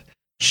friend.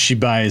 She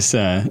buys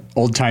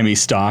old-timey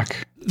stock.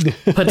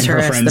 Puts her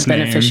as the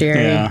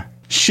beneficiary. Yeah.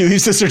 She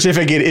leaves the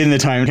certificate in the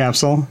time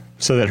capsule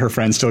so that her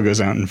friend still goes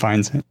out and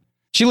finds it.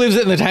 She leaves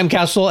it in the time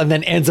capsule and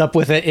then ends up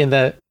with it in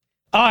the,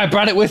 I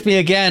brought it with me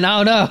again.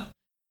 Oh, no.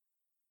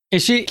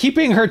 Is she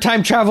keeping her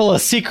time travel a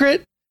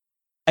secret?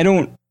 I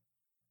don't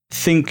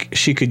think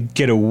she could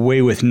get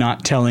away with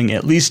not telling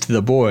at least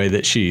the boy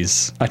that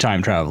she's a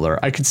time traveler.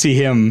 I could see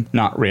him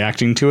not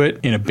reacting to it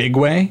in a big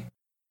way.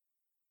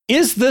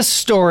 Is this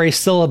story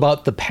still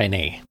about the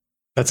penny?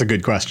 That's a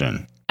good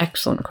question.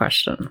 Excellent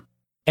question.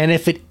 And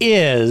if it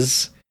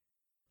is,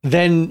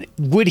 then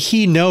would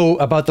he know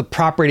about the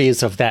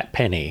properties of that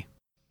penny?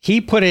 He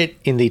put it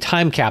in the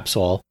time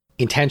capsule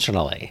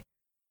intentionally.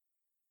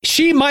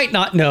 She might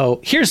not know.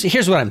 Here's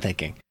what I'm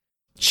thinking.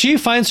 She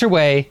finds her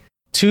way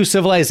to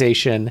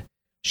civilization.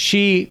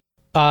 She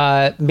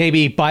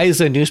maybe buys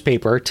a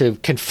newspaper to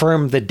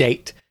confirm the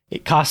date.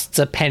 It costs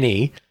a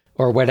penny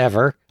or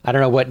whatever. I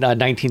don't know what a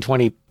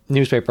 1920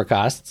 newspaper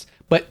costs,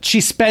 but she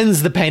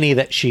spends the penny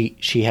that she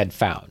had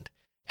found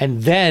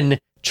and then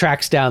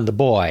tracks down the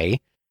boy.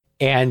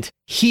 And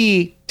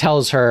he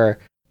tells her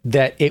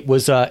that it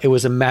was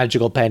a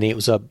magical penny. It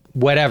was a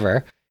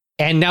whatever.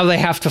 And now they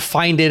have to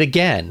find it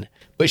again.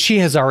 But she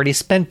has already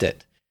spent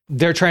it.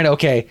 They're trying to,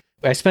 okay,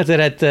 I spent it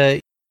at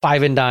the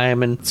 5 and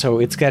dime, and so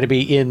it's got to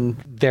be in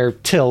their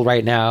till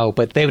right now.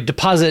 But they would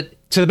deposit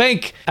to the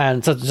bank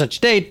on such and such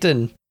date.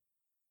 And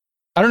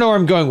I don't know where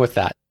I'm going with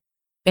that.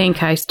 Bank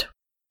heist.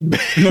 Now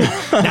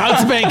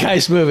it's a bank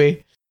heist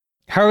movie.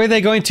 How are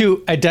they going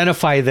to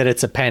identify that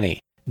it's a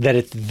penny? That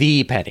it's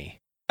the penny?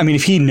 I mean,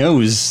 if he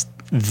knows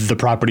the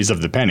properties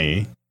of the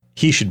penny,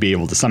 he should be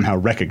able to somehow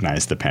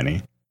recognize the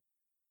penny.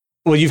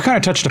 Well, you've kind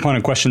of touched upon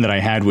a question that I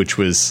had, which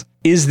was,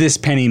 is this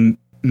penny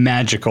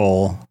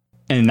magical?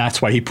 And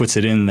that's why he puts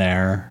it in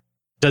there.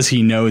 Does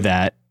he know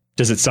that?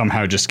 Does it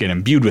somehow just get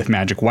imbued with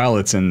magic while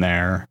it's in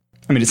there?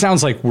 I mean, it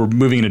sounds like we're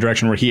moving in a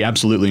direction where he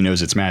absolutely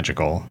knows it's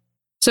magical.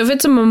 So if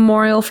it's a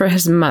memorial for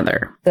his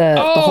mother, the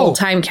whole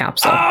time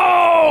capsule.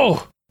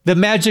 Oh! The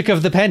magic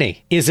of the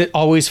penny is it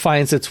always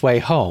finds its way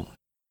home.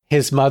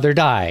 His mother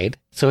died,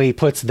 so he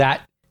puts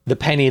the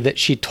penny that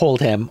she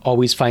told him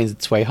always finds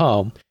its way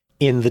home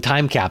in the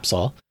time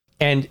capsule.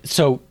 And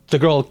so the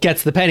girl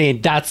gets the penny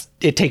and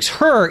it takes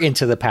her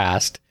into the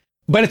past,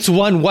 but it's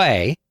one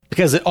way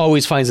because it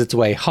always finds its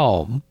way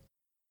home.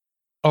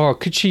 Or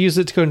could she use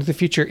it to go into the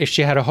future if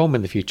she had a home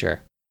in the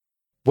future?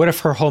 What if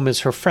her home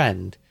is her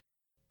friend?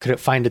 Could it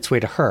find its way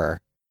to her?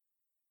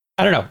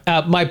 I don't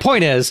know. My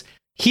point is,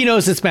 he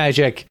knows it's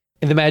magic,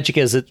 and the magic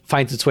is it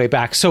finds its way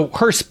back. So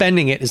her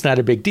spending it is not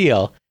a big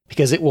deal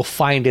because it will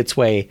find its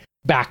way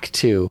back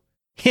to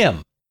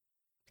him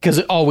because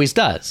it always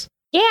does.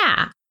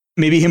 Yeah.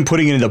 Maybe him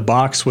putting it in the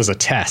box was a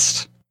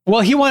test.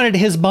 Well, he wanted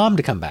his mom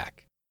to come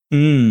back.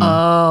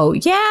 Oh,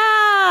 yeah.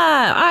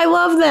 I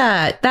love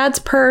that. That's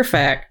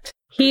perfect.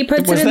 He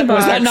puts it in the box.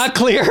 Was that not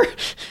clear?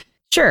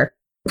 Sure.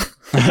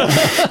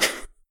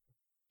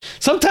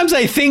 Sometimes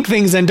I think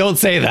things and don't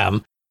say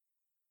them.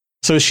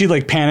 So she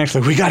panicked,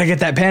 we got to get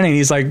that penny. And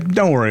he's like,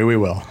 don't worry, we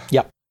will.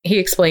 Yep. He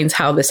explains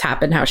how this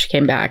happened, how she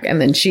came back.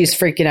 And then she's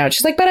freaking out.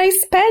 She's like, but I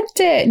spent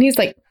it. And he's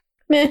like,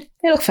 meh,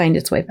 it'll find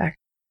its way back.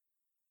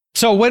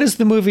 So what is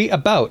the movie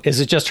about? Is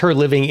it just her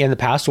living in the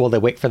past while they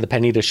wait for the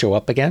penny to show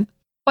up again?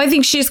 Well, I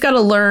think she's got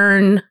to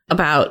learn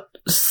about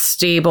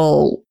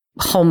stable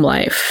home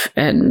life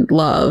and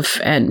love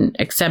and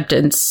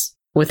acceptance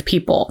with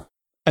people.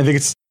 I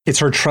think it's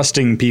her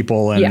trusting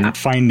people and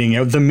finding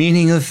out the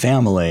meaning of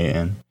family.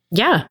 And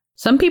yeah,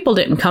 some people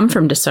didn't come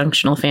from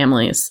dysfunctional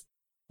families.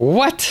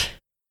 What?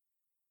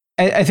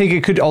 I think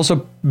it could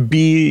also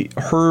be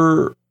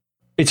her.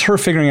 It's her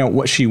figuring out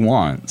what she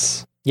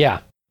wants.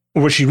 Yeah.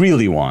 What she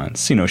really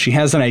wants. You know, she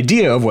has an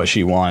idea of what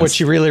she wants. What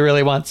she really,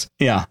 really wants.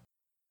 Yeah.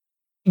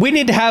 We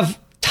need to have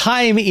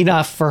time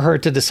enough for her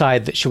to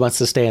decide that she wants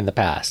to stay in the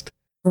past.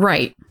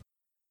 Right.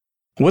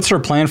 What's her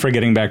plan for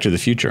getting back to the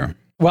future?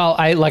 Well,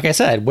 like I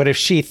said, what if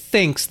she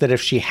thinks that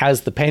if she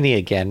has the penny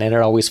again and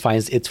it always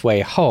finds its way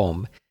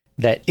home,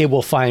 that it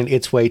will find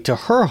its way to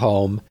her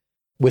home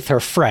with her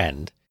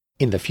friend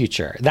in the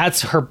future?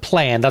 That's her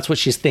plan. That's what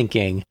she's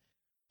thinking.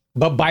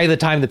 But by the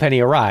time the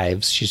penny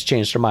arrives, she's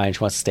changed her mind.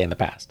 She wants to stay in the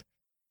past.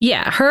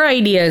 Yeah, her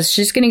idea is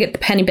she's going to get the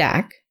penny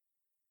back,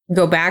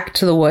 go back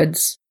to the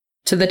woods,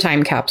 to the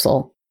time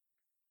capsule,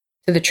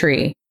 to the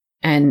tree,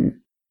 and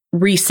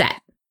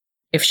reset.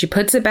 If she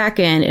puts it back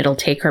in, it'll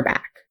take her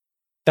back.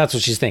 That's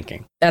what she's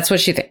thinking. That's what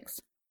she thinks.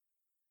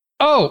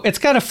 Oh, it's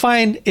got to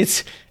find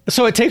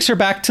so it takes her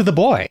back to the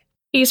boy.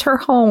 He's her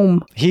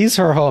home. He's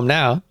her home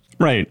now.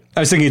 Right. I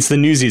was thinking it's the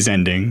Newsies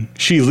ending.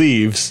 She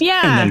leaves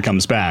and then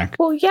comes back.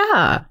 Well,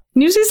 yeah.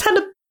 Newsies had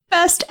the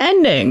best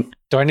ending.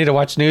 Do I need to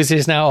watch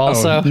Newsies now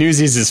also? Oh,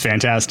 Newsies is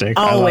fantastic.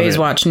 Always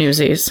watch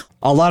Newsies.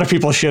 A lot of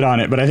people shit on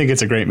it, but I think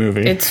it's a great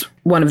movie. It's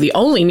one of the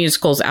only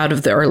musicals out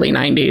of the early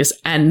 90s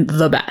and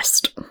the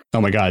best.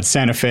 Oh my God.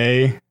 Santa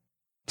Fe,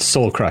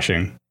 soul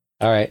crushing.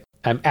 All right.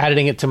 I'm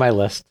adding it to my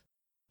list.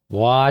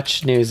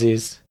 Watch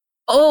Newsies.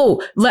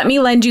 Oh, let me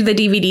lend you the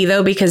DVD,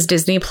 though, because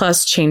Disney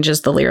Plus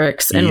changes the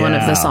lyrics in one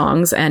of the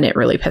songs, and it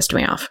really pissed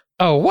me off.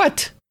 Oh,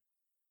 what?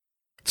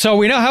 So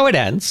we know how it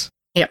ends.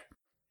 Yep.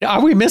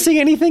 Are we missing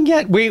anything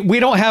yet? We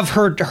don't have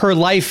her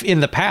life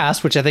in the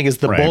past, which I think is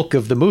the bulk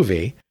of the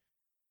movie.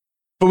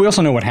 But we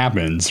also know what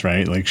happens,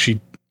 right?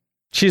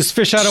 She's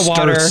fish out of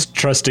water. Starts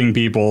trusting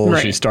people.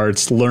 Right. She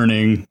starts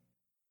learning.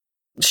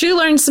 She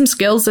learns some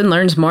skills and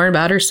learns more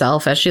about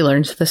herself as she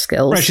learns the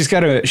skills.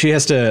 Right. She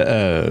has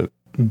to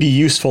be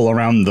useful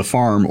around the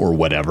farm or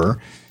whatever.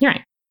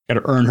 Right. Got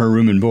to earn her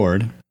room and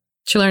board.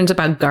 She learns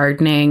about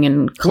gardening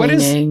and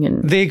cleaning.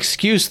 What is the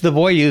excuse the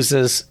boy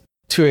uses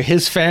to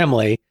his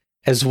family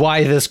as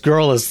why this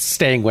girl is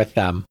staying with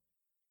them?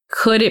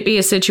 Could it be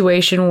a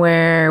situation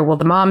where, well,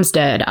 the mom's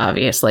dead,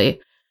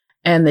 obviously,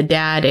 and the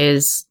dad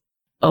is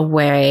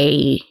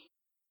away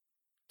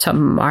to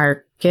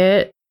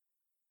market,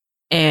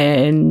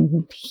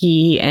 and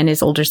he and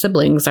his older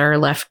siblings are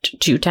left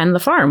to tend the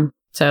farm.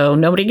 So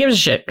nobody gives a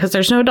shit because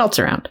there's no adults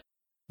around.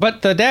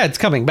 But the dad's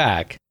coming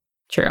back.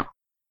 True.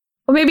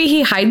 Well, maybe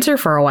he hides her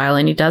for a while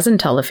and he doesn't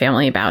tell the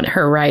family about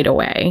her right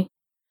away.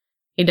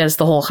 He does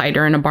the whole hide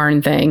her in a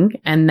barn thing,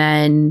 and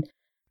then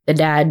the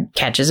dad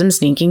catches him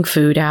sneaking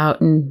food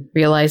out and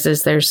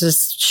realizes there's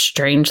this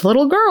strange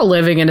little girl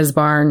living in his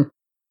barn.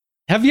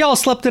 Have y'all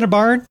slept in a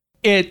barn?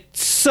 It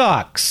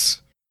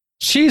sucks.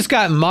 She's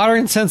got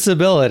modern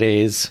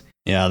sensibilities.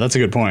 Yeah, that's a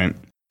good point.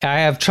 I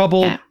have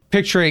trouble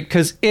picturing,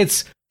 because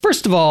it's,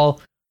 first of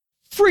all,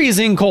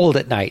 freezing cold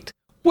at night.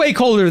 Way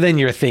colder than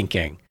you're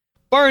thinking.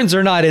 Barns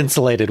are not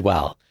insulated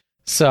well.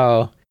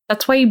 So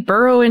that's why you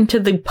burrow into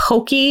the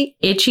pokey,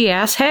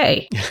 itchy-ass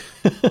hay.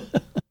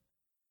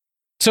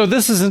 So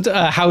this isn't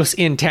a house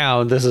in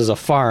town. This is a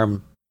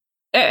farm.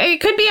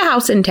 It could be a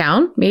house in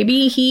town.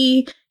 Maybe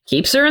he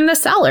keeps her in the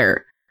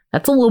cellar.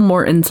 That's a little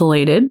more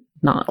insulated.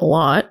 Not a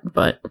lot,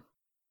 but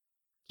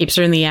keeps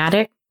her in the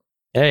attic.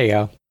 There you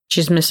go.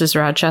 She's Mrs.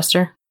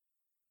 Rochester.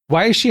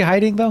 Why is she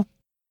hiding, though?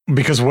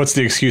 Because what's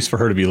the excuse for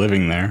her to be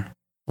living there?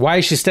 Why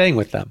is she staying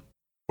with them?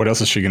 What else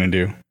is she going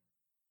to do?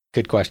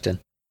 Good question.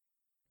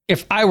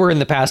 If I were in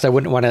the past, I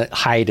wouldn't want to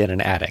hide in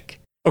an attic.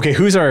 Okay,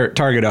 who's our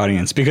target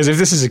audience? Because if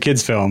this is a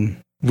kid's film,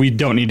 we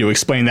don't need to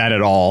explain that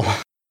at all.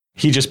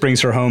 He just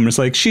brings her home and it's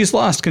like, she's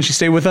lost. Can she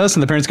stay with us?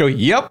 And the parents go,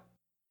 yep.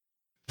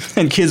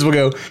 And kids will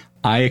go,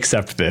 I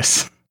accept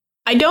this.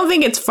 I don't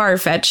think it's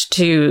far-fetched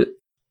to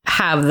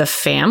have the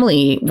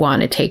family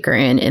want to take her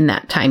in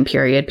that time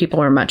period. People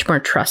were much more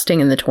trusting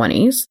in the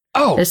 20s,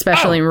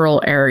 especially in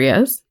rural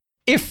areas.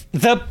 If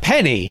the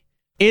penny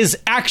is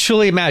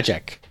actually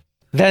magic,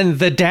 then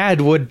the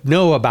dad would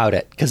know about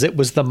it because it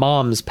was the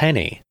mom's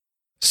penny.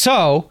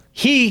 So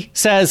he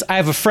says, I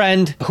have a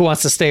friend who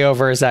wants to stay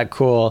over. Is that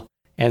cool?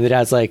 And the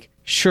dad's like,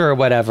 sure,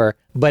 whatever,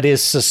 but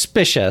is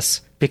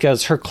suspicious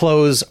because her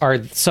clothes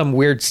are some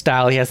weird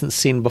style he hasn't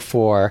seen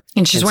before.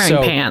 And she's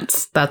wearing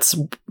pants. That's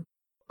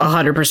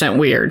 100%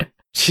 weird.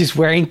 She's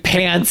wearing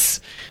pants.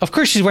 Of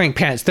course she's wearing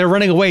pants. They're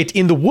running away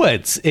in the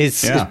woods.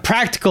 It's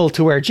practical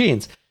to wear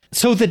jeans.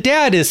 So the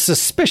dad is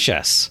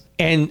suspicious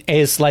and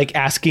is like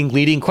asking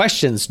leading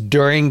questions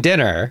during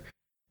dinner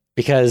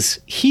because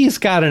he's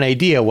got an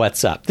idea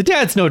what's up. The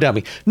dad's no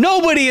dummy.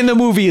 Nobody in the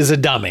movie is a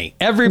dummy.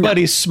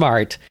 Everybody's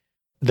smart.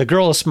 The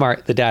girl is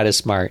smart. The dad is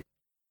smart.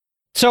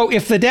 So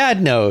if the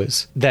dad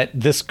knows that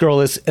this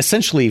girl is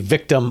essentially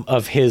victim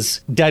of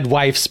his dead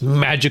wife's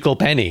magical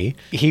penny,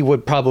 he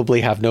would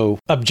probably have no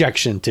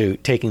objection to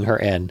taking her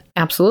in.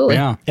 Absolutely.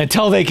 Yeah.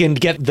 Until they can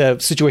get the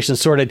situation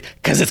sorted,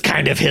 because it's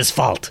kind of his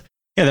fault.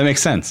 Yeah, that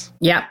makes sense.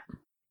 Yep.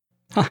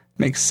 Huh,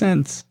 makes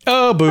sense.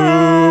 Oh,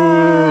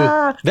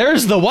 boo.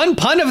 There's the one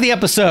pun of the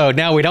episode.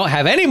 Now we don't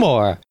have any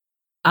more.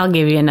 I'll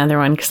give you another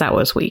one because that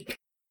was weak.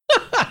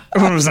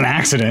 It was an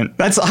accident.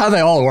 That's how they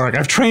all work.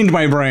 I've trained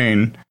my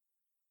brain.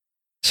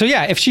 So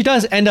yeah, if she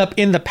does end up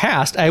in the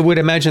past, I would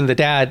imagine the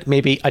dad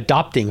maybe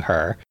adopting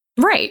her.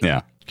 Right.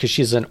 Yeah. Because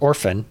she's an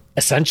orphan,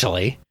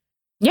 essentially.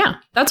 Yeah,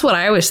 that's what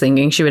I was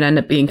thinking. She would end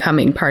up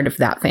becoming part of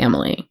that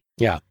family.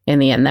 Yeah. In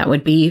the end, that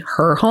would be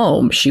her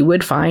home. She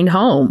would find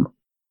home.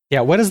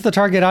 Yeah, what is the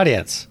target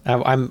audience?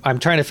 I'm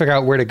trying to figure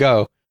out where to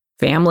go.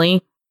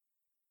 Family.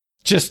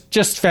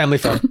 Just family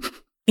film.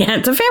 Yeah,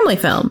 it's a family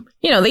film.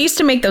 You know, they used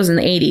to make those in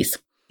the 80s.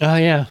 Oh,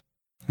 yeah.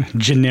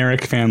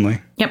 Generic family.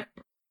 Yep.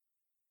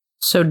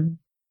 So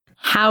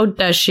how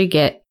does she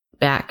get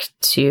back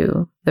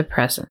to the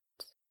present?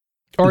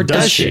 Or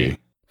does she?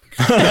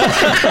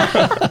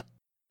 I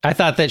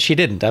thought that she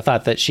didn't. I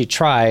thought that she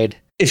tried.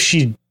 If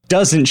she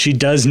doesn't, she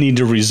does need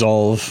to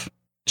resolve.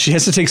 She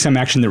has to take some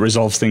action that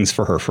resolves things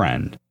for her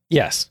friend.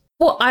 Yes.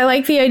 Well, I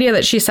like the idea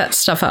that she sets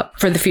stuff up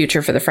for the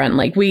future for the friend.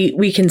 Like,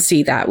 we can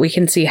see that. We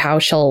can see how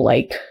she'll,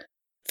 like,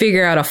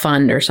 figure out a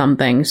fund or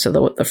something so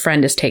that the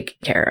friend is taken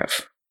care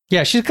of.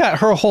 Yeah, she's got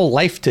her whole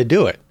life to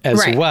do it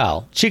as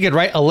well. She could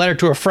write a letter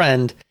to a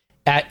friend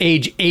at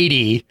age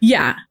 80.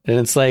 Yeah. And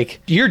it's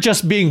like, you're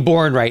just being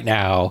born right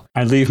now.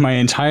 I leave my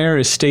entire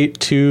estate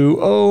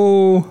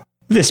to,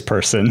 this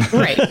person.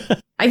 Right.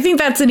 I think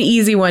that's an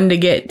easy one to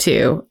get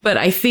to. But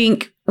I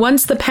think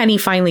once the penny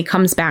finally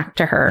comes back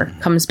to her,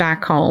 comes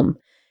back home,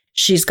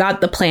 she's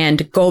got the plan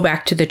to go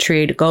back to the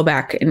tree, to go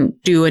back and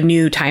do a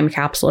new time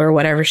capsule or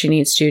whatever she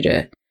needs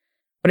to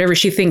whatever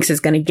she thinks is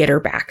going to get her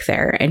back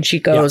there. And she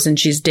goes and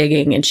she's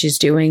digging and she's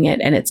doing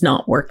it and it's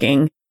not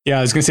working. Yeah,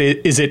 I was going to say,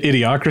 is it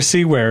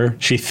Idiocracy where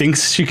she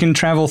thinks she can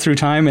travel through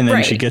time and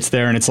then she gets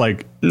there and it's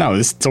like, no,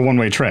 it's a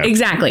one-way trip.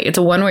 Exactly. It's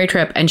a one-way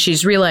trip and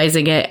she's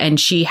realizing it and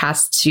she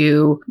has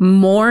to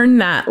mourn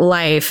that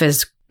life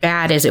as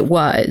bad as it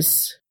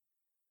was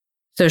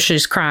So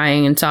she's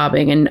crying and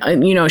sobbing and,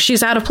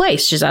 she's out of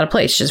place. She's out of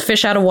place. She's a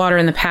fish out of water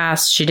in the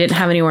past. She didn't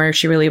have anywhere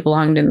she really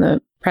belonged in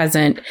the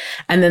present.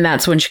 And then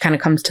that's when she kind of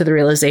comes to the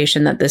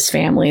realization that this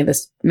family,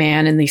 this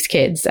man and these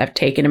kids have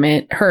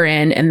taken her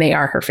in, and they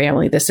are her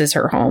family. This is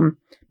her home.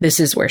 This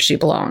is where she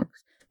belongs.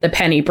 The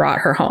penny brought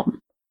her home.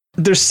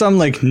 There's some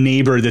like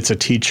neighbor that's a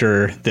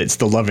teacher that's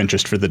the love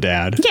interest for the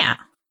dad. Yeah.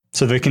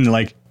 So they can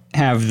like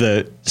have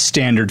the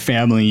standard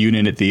family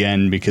unit at the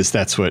end because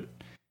that's what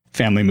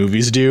family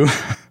movies do.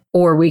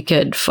 Or we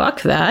could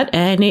fuck that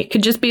and it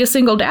could just be a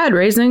single dad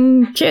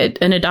raising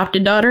an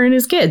adopted daughter and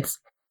his kids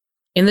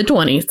in the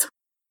 20s.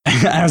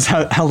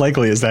 How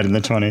likely is that in the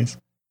 20s?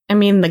 I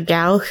mean, the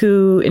gal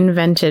who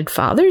invented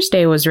Father's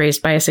Day was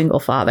raised by a single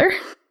father.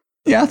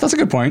 Yeah, that's a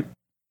good point.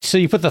 So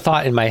you put the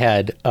thought in my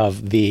head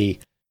of the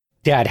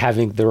dad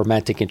having the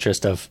romantic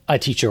interest of a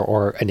teacher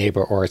or a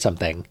neighbor or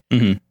something.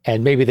 Mm-hmm.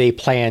 And maybe they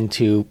plan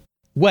to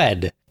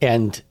wed,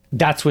 and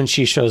that's when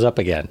she shows up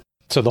again.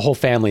 So the whole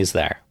family's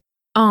there.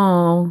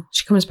 Oh,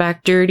 she comes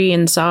back dirty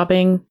and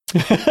sobbing.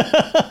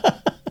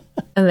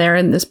 And they're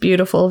in this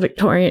beautiful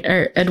Victorian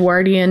or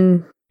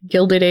Edwardian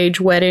Gilded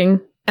Age wedding.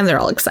 And they're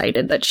all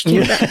excited that she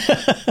came back.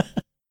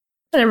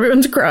 And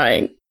everyone's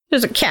crying.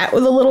 There's a cat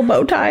with a little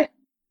bow tie.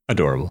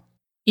 Adorable.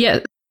 Yeah.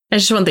 I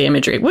just want the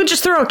imagery. We'll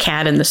just throw a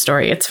cat in the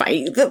story. It's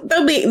fine.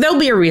 There'll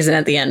be a reason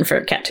at the end for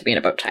a cat to be in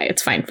a bow tie.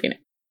 It's fine,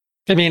 Phoenix.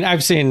 I mean,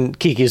 I've seen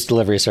Kiki's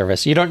Delivery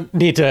Service. You don't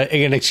need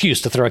an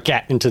excuse to throw a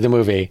cat into the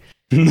movie.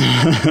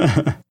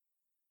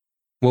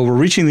 Well, we're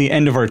reaching the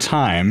end of our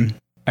time.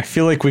 I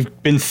feel like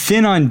we've been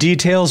thin on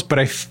details, but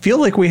I feel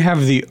like we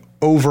have the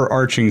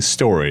overarching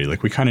story.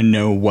 Like we kind of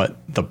know what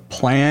the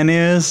plan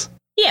is.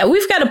 Yeah,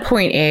 we've got a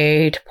point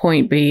A to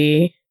point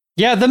B.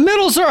 Yeah, the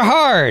middles are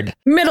hard.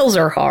 Middles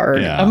are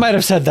hard. Yeah. I might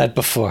have said that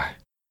before.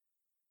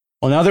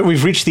 Well, now that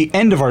we've reached the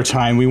end of our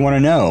time, we want to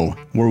know,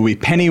 were we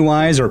penny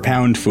wise or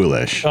pound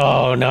foolish?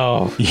 Oh,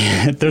 no.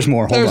 Yeah, there's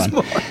more. Hold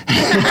on.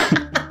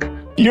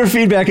 Your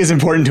feedback is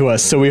important to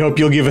us, so we hope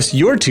you'll give us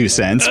your 2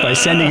 cents by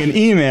sending an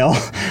email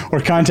or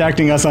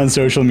contacting us on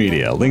social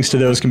media. Links to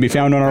those can be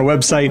found on our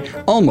website,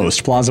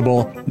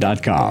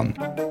 almostplausible.com.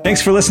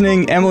 Thanks for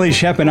listening. Emily,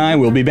 Shep, and I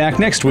will be back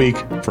next week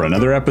for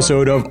another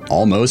episode of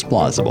Almost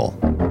Plausible.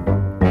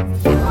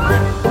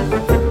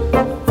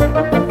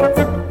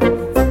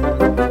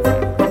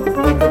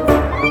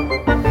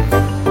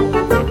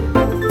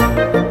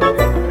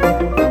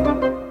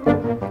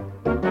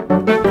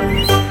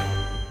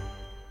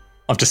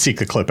 I'll have to seek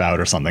the clip out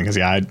or something because,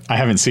 I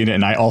haven't seen it,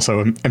 and I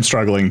also am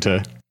struggling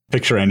to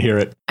picture and hear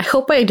it. I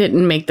hope I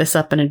didn't make this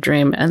up in a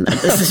dream and that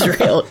this is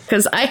real,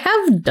 because I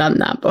have done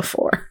that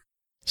before.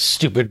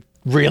 Stupid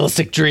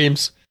realistic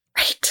dreams.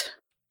 Right.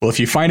 Well,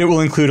 if you find it, we'll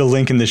include a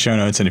link in the show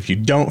notes, and if you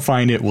don't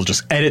find it, we'll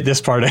just edit this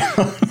part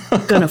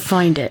out. Gonna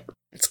find it.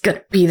 It's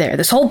gonna be there.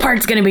 This whole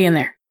part's gonna be in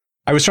there.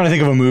 I was trying to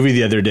think of a movie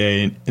the other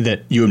day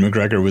that Ewan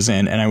McGregor was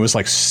in, and I was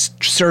like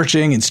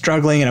searching and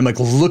struggling, and I'm like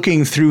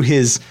looking through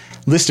his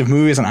list of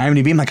movies on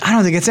IMDb. I'm like, I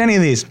don't think it's any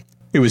of these.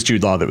 It was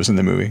Jude Law that was in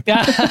the movie.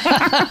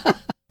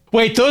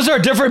 Wait, those are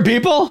different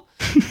people?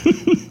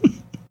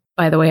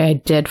 By the way, I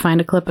did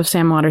find a clip of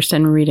Sam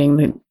Waterston reading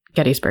the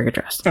Gettysburg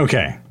Address.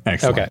 Okay,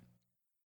 excellent. Okay.